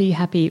all healthy,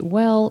 happy,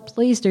 well.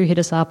 Please do hit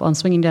us up on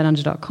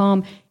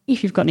swingingdownunder.com.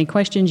 If you've got any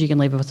questions, you can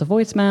leave us a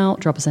voicemail,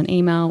 drop us an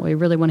email. We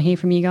really want to hear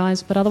from you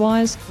guys. But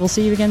otherwise, we'll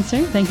see you again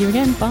soon. Thank you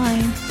again. Bye.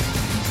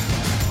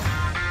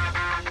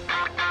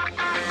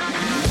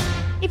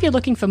 If you're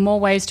looking for more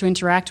ways to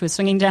interact with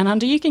Swinging Down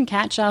Under, you can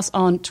catch us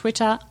on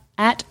Twitter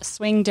at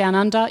Swing Down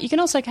Under. You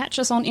can also catch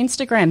us on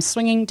Instagram,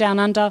 Swinging Down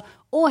Under,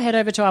 or head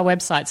over to our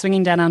website,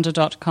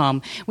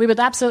 swingingdownunder.com. We would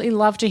absolutely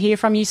love to hear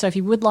from you, so if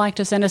you would like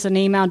to send us an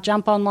email,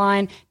 jump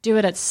online, do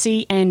it at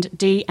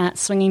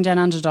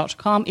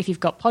cnd@swingingdownunder.com. If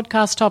you've got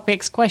podcast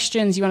topics,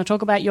 questions, you want to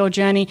talk about your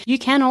journey, you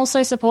can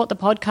also support the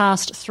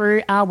podcast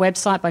through our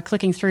website by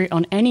clicking through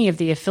on any of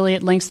the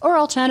affiliate links, or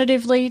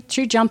alternatively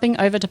to jumping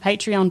over to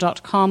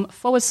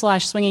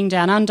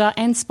patreon.com/swingingdownunder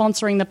and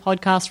sponsoring the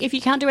podcast. If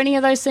you can't do any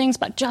of those things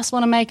but just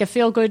want to make a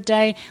feel-good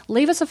day,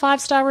 leave us a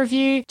 5-star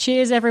review.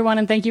 Cheers, everyone,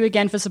 and thank you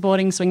again for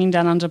supporting Swinging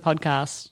Down Under podcast.